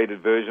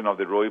concentrated version of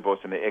the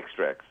rooibos and the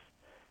extracts.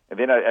 And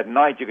then at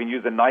night, you can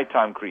use the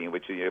nighttime cream,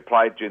 which you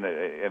apply it during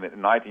the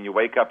night, and you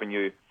wake up and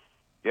you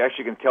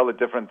actually can tell the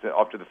difference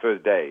after the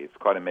first day. It's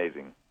quite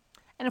amazing.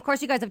 And, of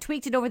course, you guys have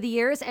tweaked it over the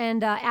years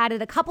and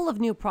added a couple of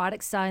new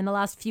products in the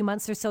last few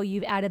months or so.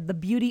 You've added the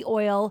beauty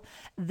oil,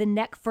 the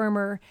neck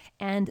firmer,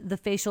 and the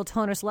facial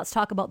toner. So let's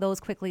talk about those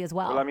quickly as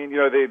well. Well, I mean,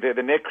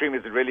 the neck cream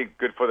is really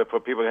good for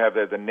people who have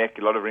the neck,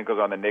 a lot of wrinkles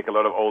on the neck. A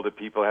lot of older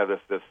people have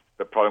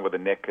the problem with the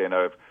neck.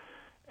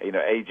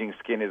 Aging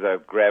skin is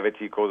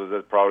gravity causes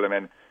this problem,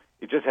 and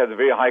it just has a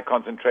very high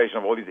concentration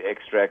of all these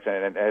extracts,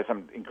 and it has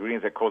some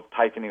ingredients that cause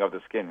tightening of the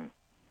skin.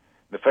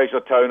 The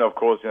facial toner, of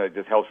course, it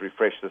just helps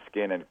refresh the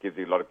skin and it gives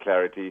you a lot of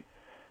clarity.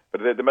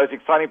 But the most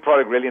exciting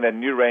product really in that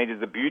new range is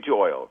the beauty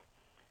oil.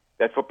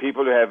 That's for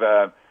people who have,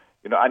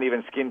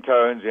 uneven skin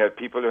tones. You have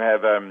people who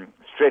have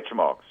stretch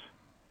marks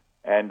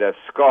and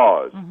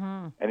scars.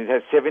 Mm-hmm. And it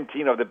has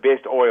 17 of the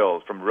best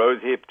oils, from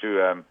rosehip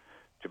to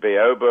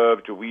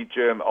baobab to wheat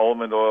germ,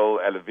 almond oil,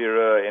 aloe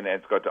vera, and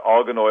it's got the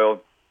argan oil.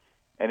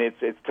 And it's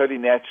totally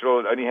natural.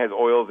 It only has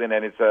oils in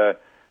it, and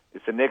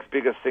it's the next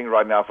biggest thing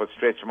right now for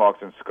stretch marks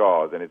and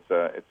scars, and it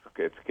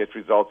gets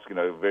results,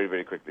 very,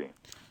 very quickly.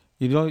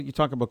 You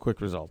talk about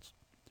quick results.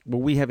 Well,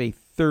 we have a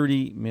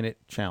 30-minute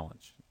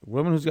challenge. A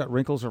woman who's got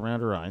wrinkles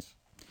around her eyes,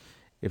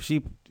 if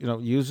she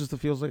uses the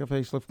Feels Like a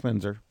Facelift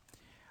cleanser,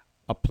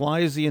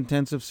 applies the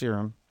intensive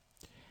serum,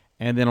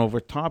 and then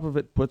over top of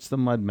it puts the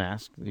mud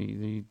mask,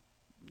 the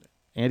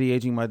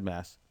anti-aging mud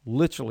mask,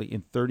 literally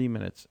in 30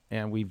 minutes,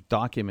 and we've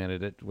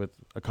documented it with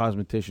a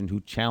cosmetician who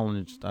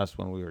challenged us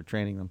when we were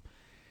training them.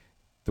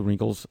 The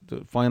wrinkles,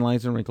 the fine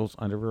lines and wrinkles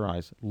under her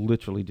eyes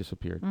literally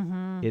disappeared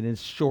in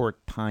as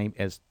short time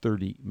as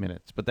 30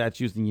 minutes. But that's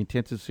using the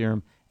intensive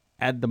serum,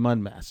 add the mud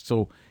mask.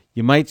 So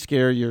you might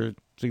scare your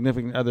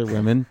significant other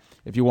women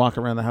if you walk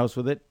around the house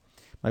with it.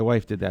 My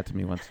wife did that to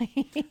me once,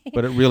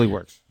 but it really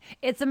works.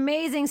 It's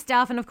amazing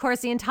stuff. And of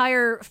course, the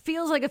entire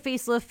Feels Like a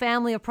Facelift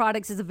family of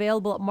products is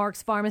available at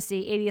Mark's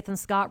Pharmacy, 80th and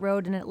Scott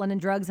Road, and at London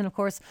Drugs. And of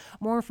course,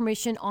 more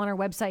information on our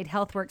website,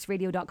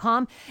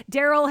 healthworksradio.com.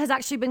 Daryl has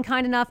actually been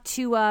kind enough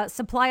to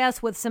supply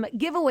us with some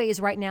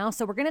giveaways right now.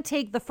 So we're going to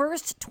take the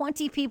first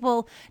 20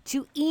 people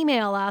to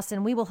email us,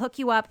 and we will hook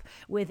you up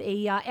with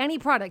any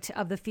product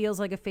of the Feels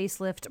Like a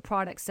Facelift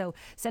product. So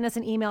send us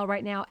an email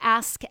right now,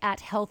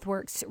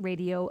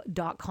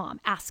 ask@healthworksradio.com.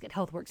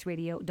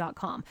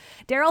 Ask@healthworksradio.com.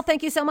 Daryl,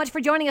 thank you so much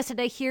for joining us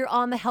today here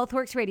on the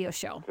Healthworx Radio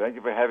Show. Thank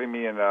you for having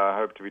me, and I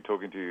hope to be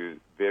talking to you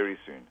very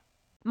soon.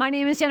 My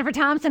name is Jennifer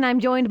Thompson. I'm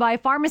joined by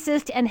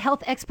pharmacist and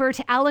health expert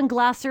Alan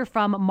Glasser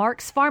from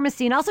Mark's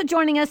Pharmacy. And also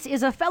joining us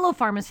is a fellow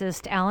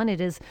pharmacist, Alan. It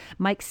is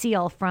Mike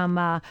Seal from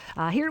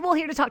here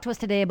to talk to us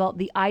today about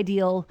the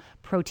ideal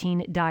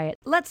protein diet.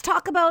 Let's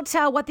talk about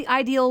what the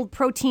ideal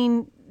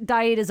protein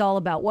diet is all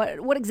about.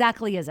 What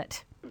exactly is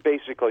it?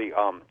 Basically,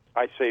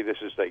 I say this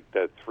is like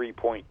the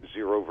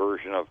 3.0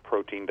 version of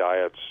protein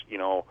diets.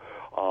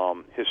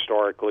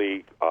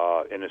 Historically,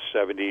 in the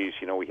 70s,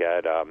 we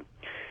had,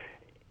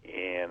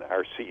 and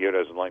our CEO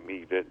doesn't like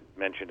me to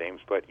mention names,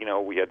 but,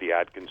 we had the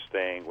Atkins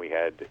thing. We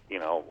had,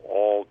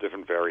 all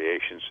different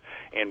variations.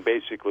 And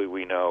basically,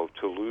 we know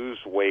to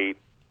lose weight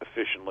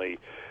efficiently,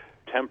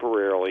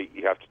 temporarily,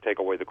 you have to take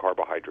away the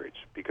carbohydrates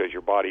because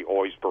your body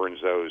always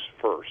burns those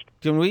first.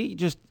 Can we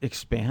just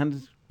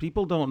expand?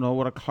 People don't know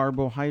what a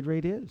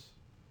carbohydrate is.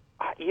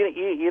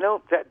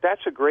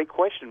 That's a great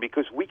question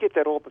because we get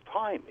that all the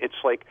time.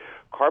 It's like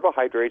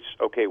carbohydrates,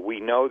 okay, we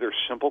know there's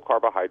simple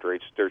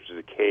carbohydrates. There's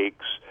the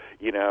cakes,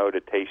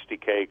 the tasty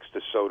cakes,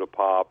 the soda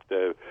pop,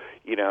 the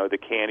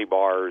candy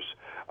bars.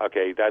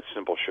 Okay, that's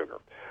simple sugar.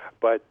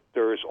 But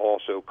there's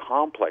also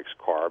complex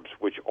carbs,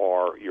 which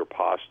are your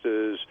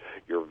pastas,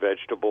 your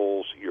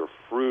vegetables, your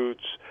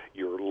fruits,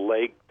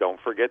 don't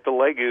forget the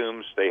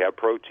legumes. They have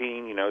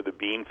protein, the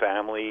bean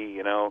family,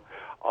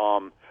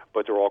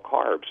 but they're all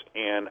carbs.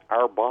 And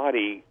our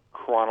body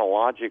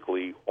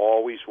chronologically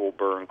always will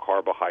burn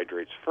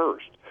carbohydrates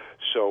first.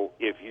 So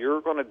if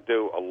you're going to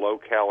do a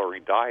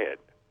low-calorie diet,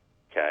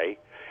 okay,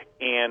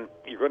 and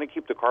you're going to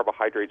keep the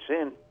carbohydrates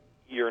in,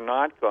 you're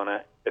not going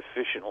to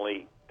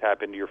efficiently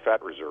tap into your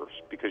fat reserves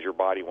because your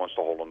body wants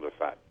to hold on to the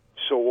fat.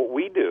 So what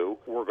we do,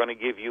 we're going to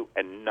give you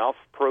enough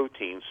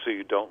protein so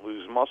you don't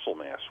lose muscle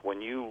mass.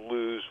 When you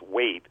lose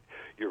weight,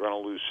 you're going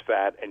to lose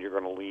fat and you're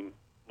going to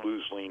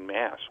lose lean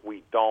mass.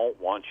 We don't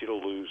want you to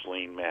lose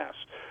lean mass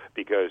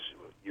because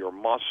your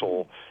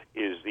muscle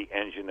is the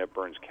engine that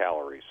burns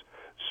calories.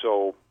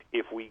 So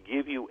if we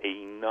give you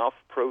enough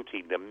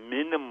protein, the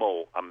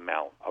minimal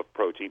amount of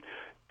protein,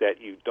 that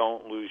you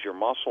don't lose your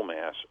muscle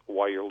mass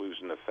while you're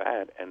losing the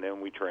fat, and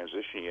then we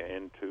transition you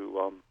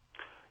into,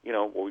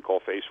 what we call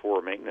phase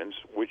 4 maintenance,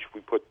 which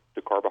we put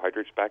the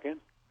carbohydrates back in,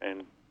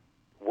 and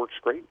works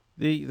great.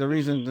 The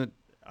reason that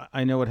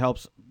I know it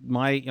helps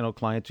my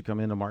clients who come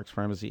into Mark's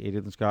Pharmacy,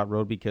 80th and Scott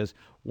Road, because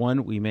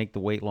one, we make the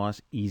weight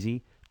loss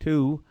easy.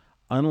 Two,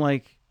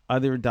 unlike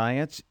other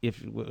diets,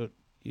 if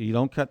you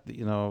don't cut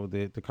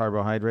the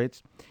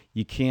carbohydrates,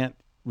 you can't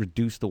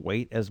reduce the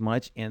weight as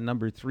much. And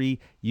number three,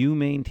 you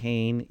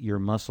maintain your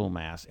muscle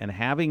mass. And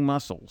having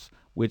muscles,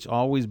 which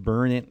always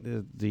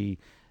burn the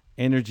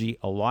energy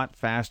a lot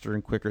faster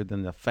and quicker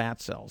than the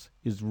fat cells,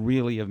 is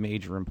really of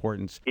major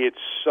importance. It's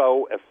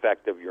so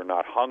effective. You're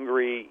not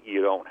hungry.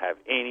 You don't have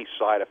any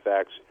side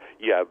effects.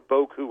 You have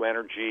beaucoup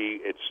energy.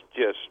 It's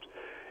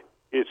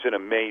an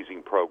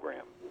amazing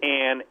program.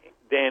 And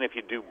then if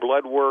you do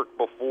blood work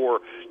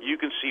before, you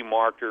can see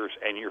markers,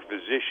 and your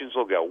physicians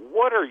will go,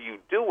 "What are you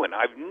doing?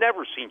 I've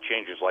never seen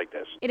changes like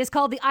this." It is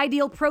called the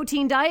Ideal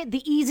Protein Diet,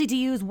 the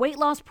easy-to-use weight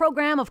loss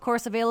program, of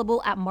course,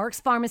 available at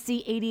Mark's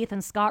Pharmacy, 80th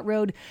and Scott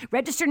Road.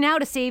 Register now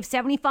to save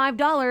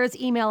 $75.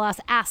 Email us,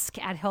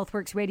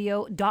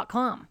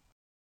 ask@healthworksradio.com.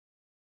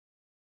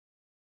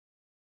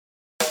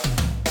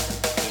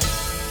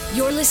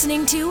 You're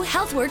listening to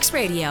Healthworx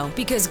Radio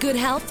because good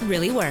health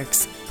really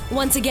works.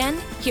 Once again,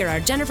 here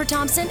are Jennifer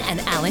Thompson and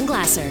Alan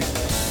Glasser.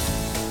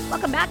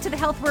 Welcome back to the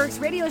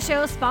Healthworx Radio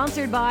Show,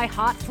 sponsored by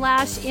Hot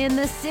Flash in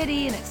the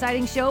City, an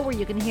exciting show where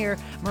you can hear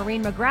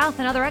Maureen McGrath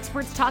and other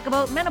experts talk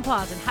about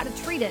menopause and how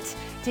to treat it.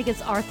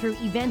 Tickets are through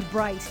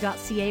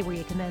eventbrite.ca, where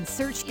you can then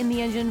search in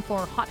the engine for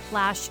Hot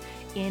Flash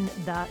in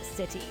the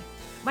City.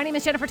 My name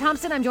is Jennifer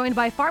Thompson. I'm joined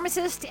by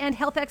pharmacist and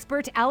health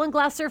expert Alan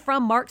Glasser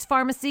from Mark's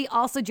Pharmacy.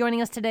 Also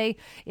joining us today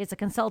is a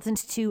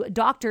consultant to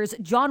doctors,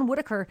 John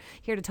Whitaker,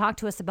 here to talk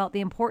to us about the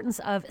importance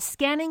of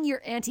scanning your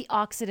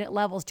antioxidant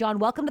levels. John,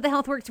 welcome to the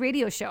Healthworx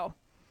Radio Show.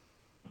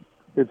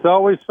 It's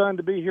always fun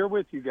to be here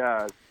with you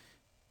guys.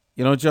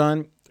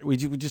 John, we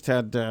just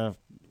had,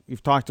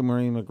 we've talked to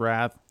Maureen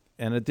McGrath,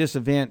 and at this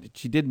event,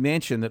 she did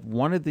mention that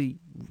one of the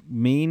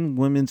main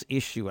women's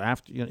issue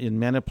after in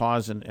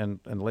menopause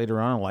and later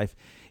on in life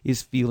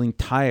is feeling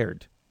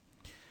tired.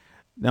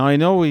 Now, I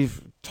know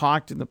we've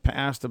talked in the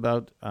past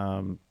about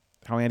how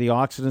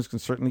antioxidants can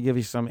certainly give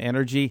you some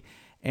energy,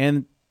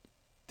 and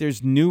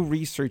there's new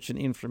research and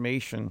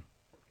information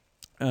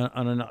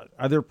on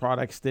other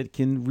products that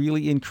can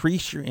really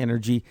increase your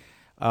energy.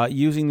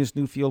 using this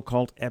new field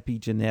called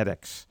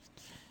epigenetics.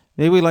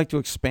 Maybe we'd like to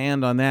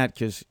expand on that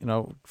because,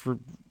 for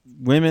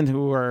women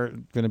who are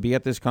going to be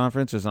at this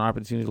conference, there's an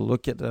opportunity to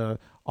look at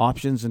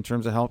options in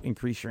terms of help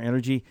increase your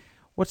energy.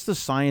 What's the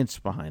science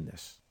behind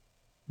this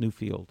new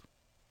field?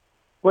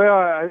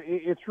 Well,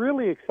 it's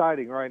really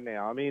exciting right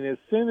now. I mean, as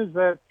soon as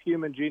that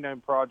Human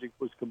Genome Project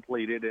was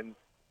completed, and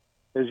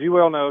as you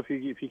well know, if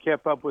you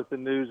kept up with the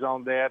news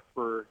on that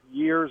for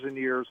years and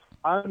years,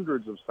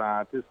 hundreds of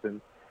scientists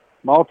and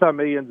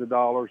multi-millions of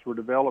dollars were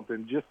developed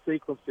in just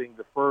sequencing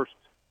the first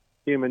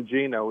human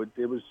genome.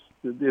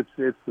 It's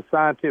the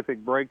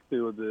scientific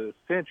breakthrough of the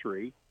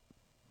century.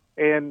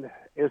 And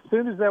as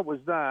soon as that was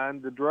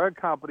done, the drug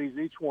companies,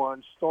 each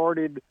one,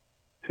 started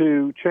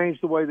to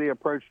change the way they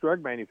approach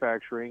drug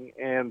manufacturing,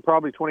 and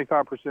probably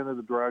 25% of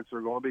the drugs that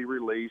are going to be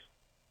released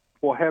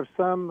will have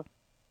some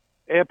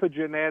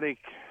epigenetic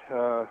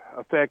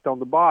effect on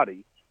the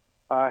body.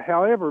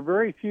 However,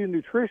 very few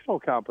nutritional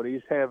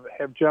companies have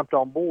jumped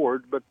on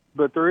board,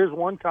 but there is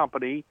one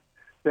company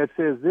that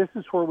says this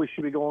is where we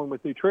should be going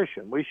with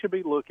nutrition. We should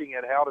be looking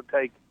at how to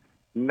take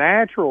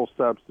natural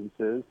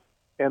substances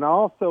and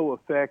also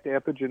affect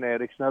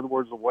epigenetics, in other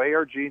words, the way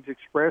our genes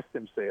express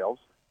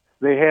themselves.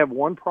 They have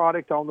one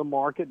product on the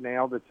market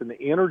now that's an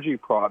energy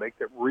product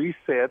that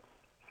resets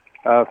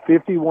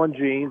 51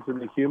 genes in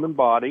the human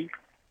body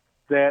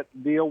that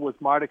deal with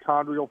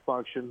mitochondrial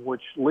function,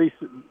 which leads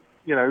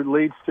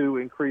to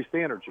increased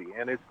energy.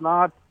 And it's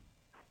not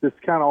this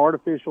kind of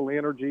artificial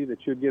energy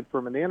that you get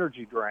from an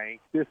energy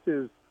drink. This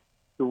is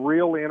the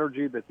real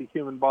energy that the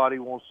human body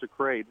wants to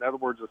create. In other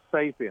words, a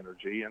safe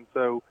energy. And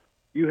so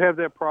you have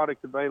that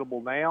product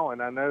available now.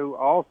 And I know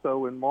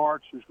also in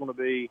March there's going to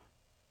be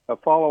a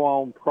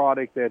follow-on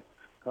product that's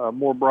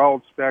more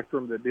broad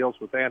spectrum that deals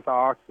with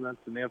antioxidants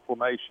and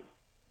inflammation.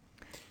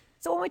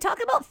 So when we talk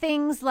about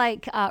things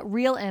like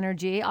real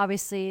energy,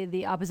 obviously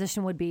the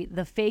opposition would be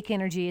the fake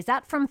energy. Is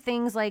that from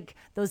things like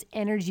those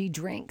energy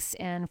drinks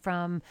and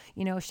from,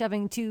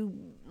 shoving two,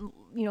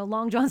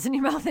 Long Johns in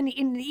your mouth and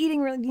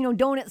eating,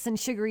 donuts and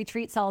sugary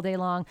treats all day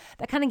long?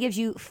 That kind of gives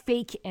you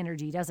fake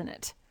energy, doesn't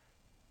it?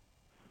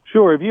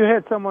 Sure. If you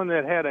had someone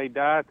that had a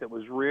diet that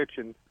was rich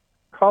in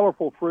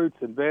colorful fruits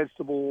and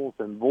vegetables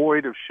and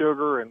void of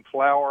sugar and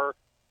flour,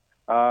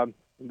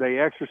 they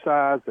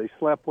exercised, they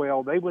slept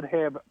well, they would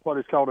have what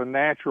is called a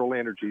natural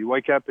energy. You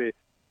wake up in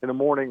the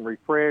morning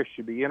refreshed,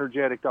 you'd be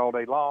energetic all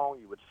day long,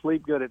 you would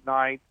sleep good at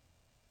night.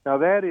 Now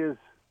that is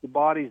the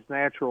body's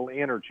natural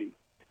energy.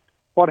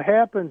 What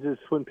happens is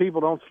when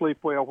people don't sleep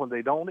well, when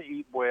they don't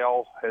eat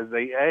well as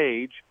they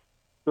age,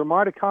 their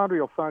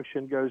mitochondrial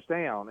function goes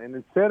down. And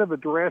instead of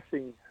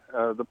addressing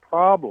the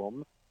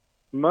problem,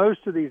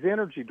 most of these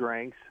energy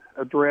drinks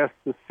address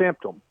the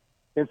symptom.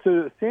 And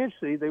so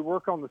essentially they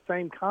work on the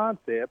same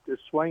concept as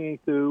swinging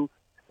through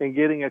and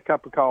getting a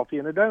cup of coffee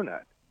and a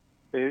donut.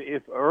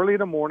 If early in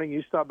the morning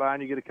you stop by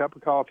and you get a cup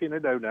of coffee and a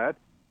donut,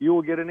 you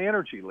will get an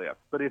energy lift.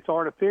 But it's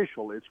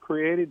artificial. It's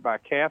created by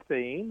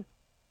caffeine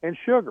and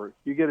sugar.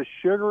 You get a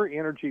sugar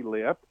energy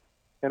lift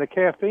and a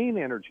caffeine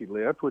energy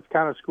lift, which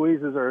kind of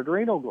squeezes our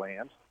adrenal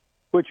glands,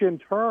 which in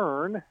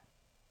turn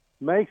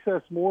makes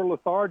us more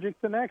lethargic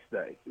the next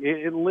day.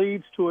 It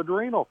leads to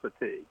adrenal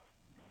fatigue.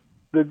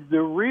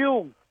 The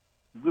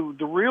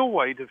real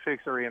way to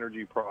fix our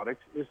energy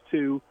products is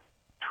to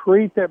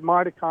treat that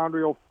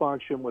mitochondrial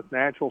function with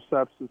natural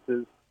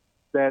substances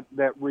that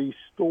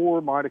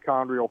restore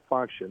mitochondrial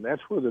function.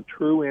 That's where the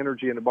true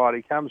energy in the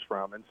body comes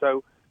from. And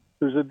so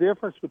there's a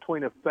difference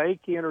between a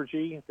fake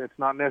energy that's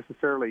not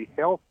necessarily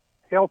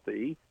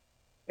healthy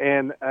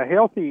and a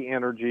healthy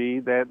energy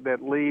that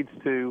leads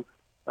to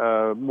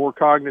more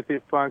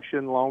cognitive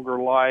function, longer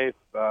life,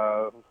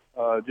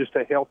 just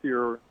a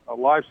healthier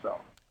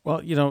lifestyle.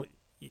 Well,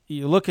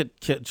 you look at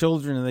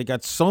children and they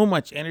got so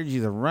much energy.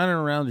 They're running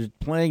around, they're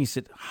playing. You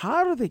said,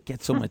 how do they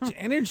get so much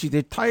energy?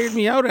 They tired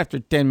me out after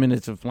 10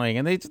 minutes of playing,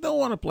 and they still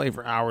want to play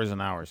for hours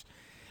and hours.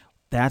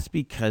 That's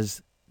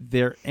because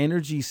their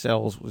energy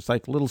cells, it's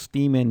like little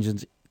steam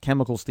engines,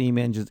 chemical steam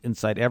engines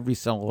inside every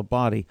cell of the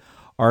body,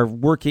 are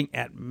working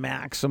at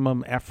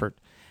maximum effort.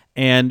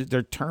 And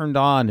they're turned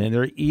on, and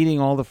they're eating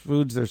all the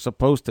foods they're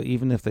supposed to,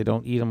 even if they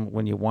don't eat them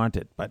when you want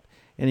it. But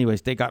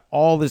anyways, they got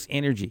all this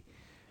energy.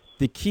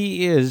 The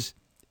key is,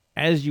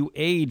 as you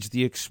age,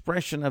 the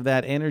expression of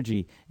that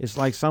energy is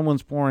like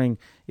someone's pouring,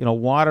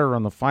 water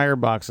on the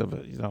firebox of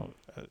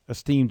a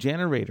steam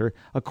generator.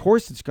 Of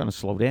course, it's going to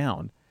slow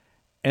down.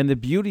 And the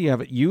beauty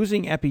of it,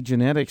 using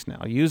epigenetics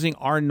now, using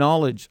our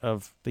knowledge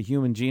of the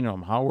human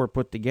genome, how we're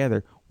put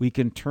together, we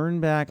can turn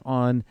back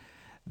on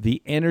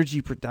the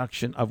energy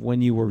production of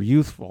when you were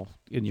youthful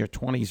in your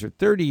 20s or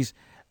 30s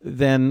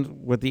than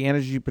what the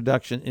energy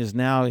production is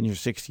now in your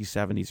 60s,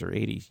 70s, or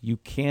 80s. You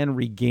can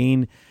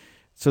regain.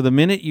 So the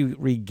minute you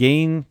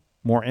regain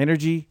more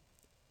energy,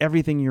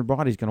 everything in your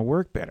body is going to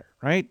work better,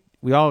 right?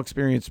 We all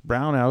experience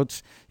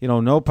brownouts,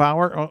 no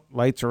power,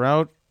 lights are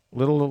out,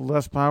 little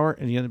less power,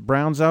 and it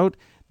browns out,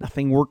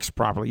 nothing works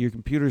properly. Your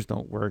computers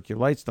don't work, your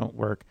lights don't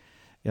work,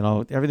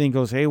 everything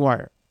goes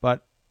haywire.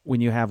 But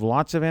when you have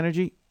lots of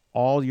energy,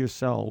 all your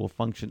cell will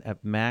function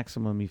at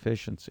maximum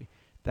efficiency.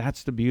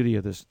 That's the beauty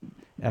of this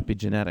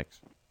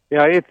epigenetics.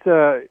 Yeah,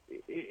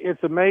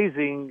 it's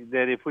amazing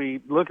that if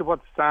we look at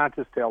what the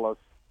scientists tell us,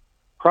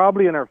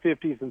 probably in our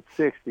 50s and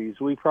 60s,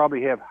 we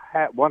probably have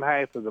one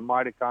half of the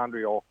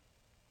mitochondrial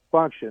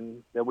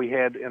function that we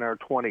had in our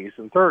 20s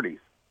and 30s.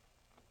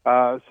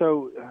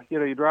 So,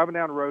 you're driving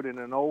down the road in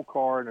an old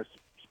car and the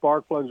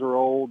spark plugs are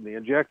old and the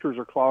injectors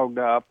are clogged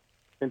up.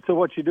 And so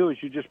what you do is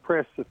you just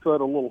press the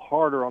foot a little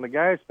harder on the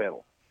gas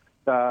pedal.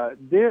 That's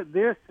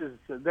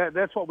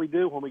what we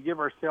do when we give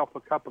ourselves a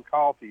cup of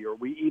coffee or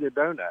we eat a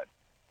donut.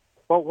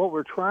 But what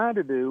we're trying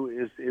to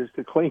do is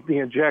to clean the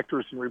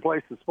injectors and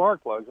replace the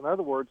spark plugs. In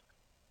other words,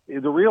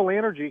 the real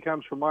energy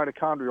comes from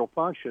mitochondrial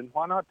function.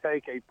 Why not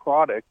take a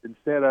product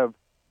instead of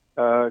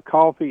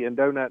coffee and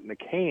donut in a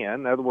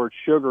can? In other words,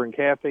 sugar and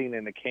caffeine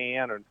in a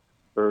can,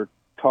 or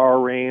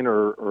taurine,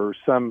 or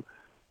some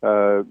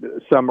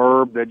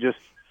herb that just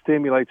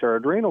stimulates our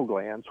adrenal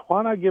glands.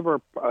 Why not give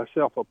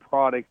ourselves a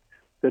product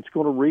that's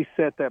going to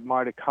reset that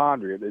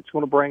mitochondria, that's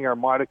going to bring our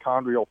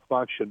mitochondrial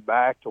function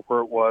back to where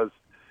it was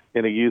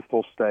in a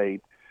youthful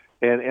state?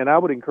 And I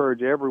would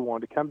encourage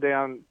everyone to come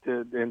down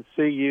and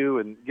see you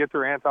and get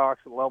their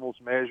antioxidant levels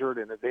measured.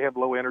 And if they have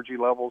low energy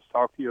levels,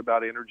 talk to you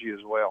about energy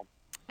as well.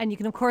 And you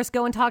can, of course,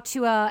 go and talk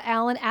to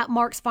Alan at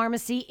Mark's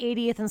Pharmacy,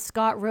 80th and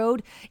Scott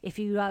Road. If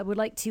you would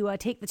like to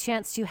take the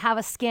chance to have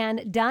a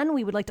scan done,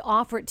 we would like to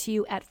offer it to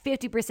you at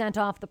 50%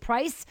 off the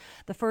price.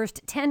 The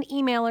first 10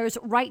 emailers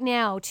right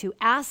now to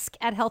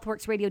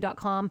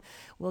ask@healthworksradio.com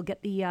will get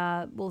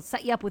we'll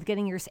set you up with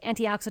getting your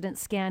antioxidant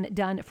scan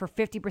done for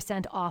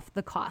 50% off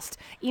the cost.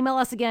 Email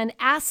us again,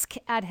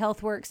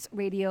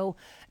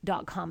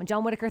 ask@healthworksradio.com. And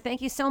John Whitaker,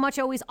 thank you so much.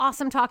 Always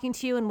awesome talking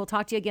to you, and we'll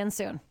talk to you again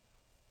soon.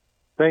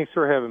 Thanks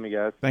for having me,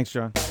 guys. Thanks,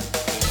 John.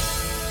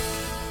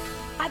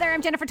 Hi there,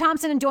 I'm Jennifer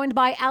Thompson and joined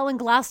by Alan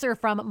Glasser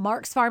from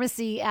Mark's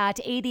Pharmacy at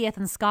 80th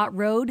and Scott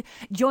Road.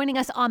 Joining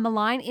us on the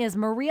line is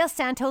Maria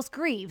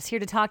Santos-Greaves, here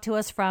to talk to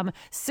us from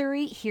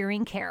Surrey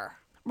Hearing Care.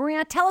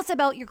 Maria, tell us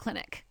about your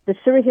clinic. The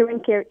Surrey Hearing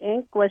Care,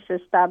 Inc. was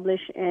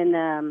established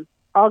in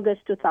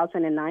August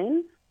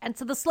 2009. And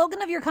so the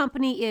slogan of your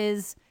company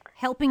is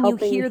helping you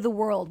hear the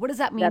world. What does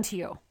that mean to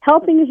you?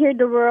 Helping you hear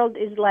the world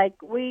is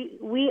like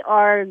we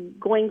are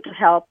going to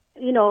help,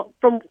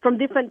 from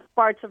different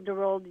parts of the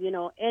world,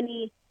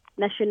 any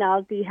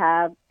nationality you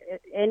have,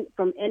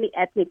 from any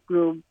ethnic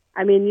group.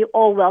 I mean, you're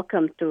all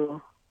welcome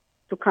to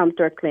come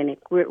to our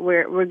clinic.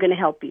 We're going to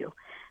help you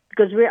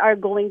because we are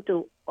going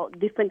to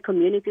different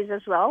communities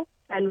as well.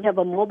 And we have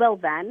a mobile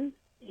van,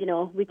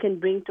 we can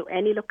bring to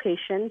any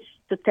locations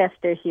to test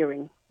their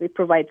hearing. We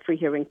provide free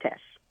hearing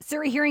tests.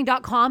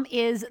 SurreyHearing.com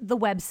is the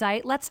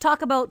website. Let's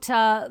talk about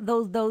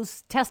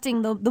those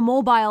testing, the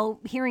mobile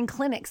hearing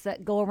clinics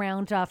that go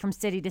around from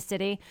city to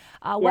city.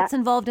 What's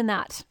involved in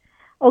that?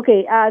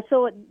 Okay,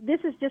 so this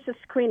is just a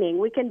screening.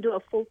 We can do a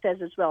full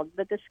test as well,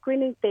 but the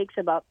screening takes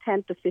about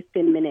 10 to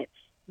 15 minutes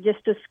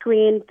just to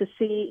screen to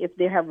see if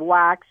they have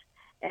wax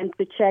and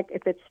to check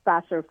if it's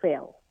pass or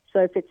fail. So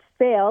if it's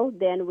fail,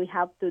 then we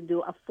have to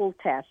do a full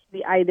test.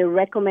 We either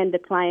recommend the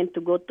client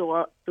to go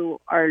to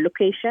our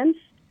locations,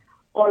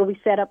 or we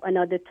set up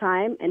another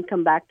time and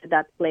come back to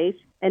that place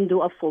and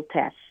do a full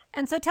test.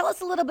 And so tell us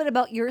a little bit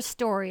about your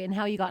story and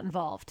how you got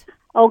involved.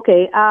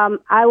 Okay.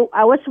 I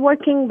was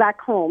working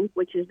back home,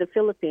 which is the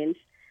Philippines,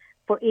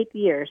 for 8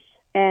 years.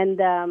 And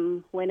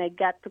when I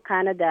got to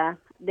Canada,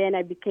 then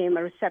I became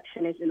a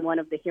receptionist in one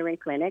of the hearing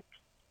clinics.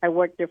 I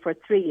worked there for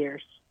 3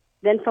 years.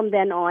 Then from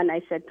then on,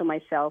 I said to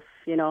myself,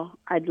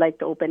 I'd like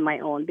to open my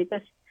own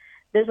because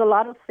there's a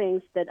lot of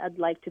things that I'd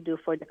like to do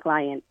for the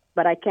client,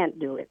 but I can't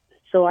do it.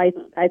 So I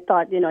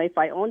thought, if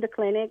I own the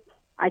clinic,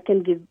 I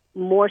can give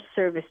more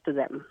service to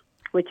them,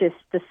 which is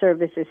the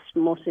service is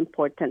most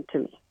important to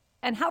me.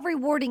 And how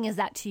rewarding is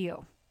that to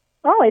you?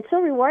 Oh, it's so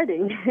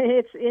rewarding.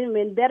 It's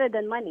better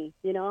than money,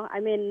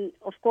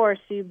 Of course,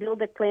 you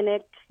build a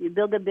clinic, you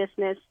build a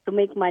business to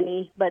make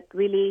money, but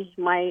really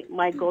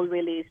my goal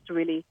really is to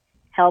really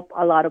help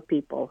a lot of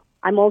people.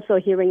 I'm also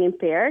hearing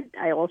impaired.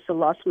 I also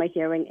lost my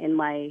hearing in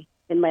my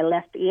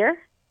left ear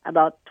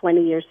about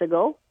 20 years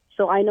ago.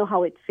 So I know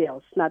how it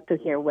feels not to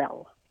hear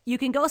well. You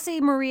can go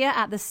see Maria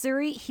at the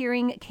Surrey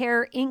Hearing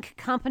Care Inc.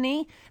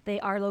 company. They've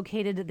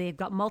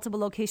got multiple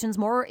locations.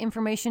 More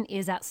information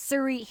is at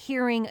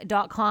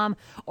surreyhearing.com,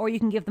 or you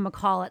can give them a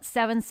call at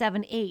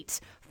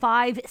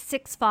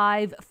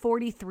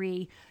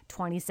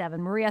 778-565-4327.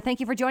 Maria, thank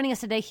you for joining us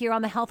today here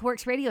on the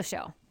Healthworx radio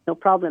show. No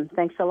problem.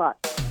 Thanks a lot.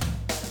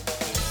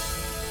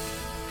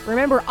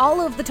 Remember,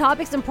 all of the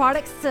topics and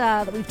products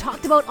that we've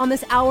talked about on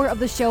this hour of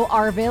the show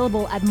are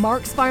available at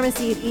Mark's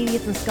Pharmacy at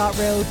 80th and Scott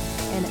Road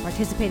and at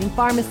participating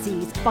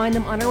pharmacies. Find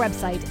them on our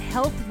website,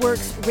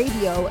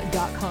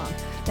 healthworksradio.com.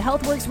 The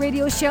Healthworx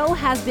radio show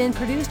has been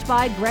produced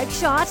by Greg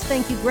Schott.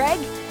 Thank you, Greg.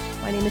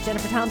 My name is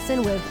Jennifer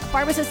Thompson with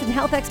pharmacist and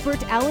health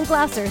expert Alan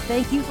Glasser.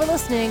 Thank you for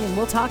listening, and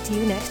we'll talk to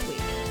you next week.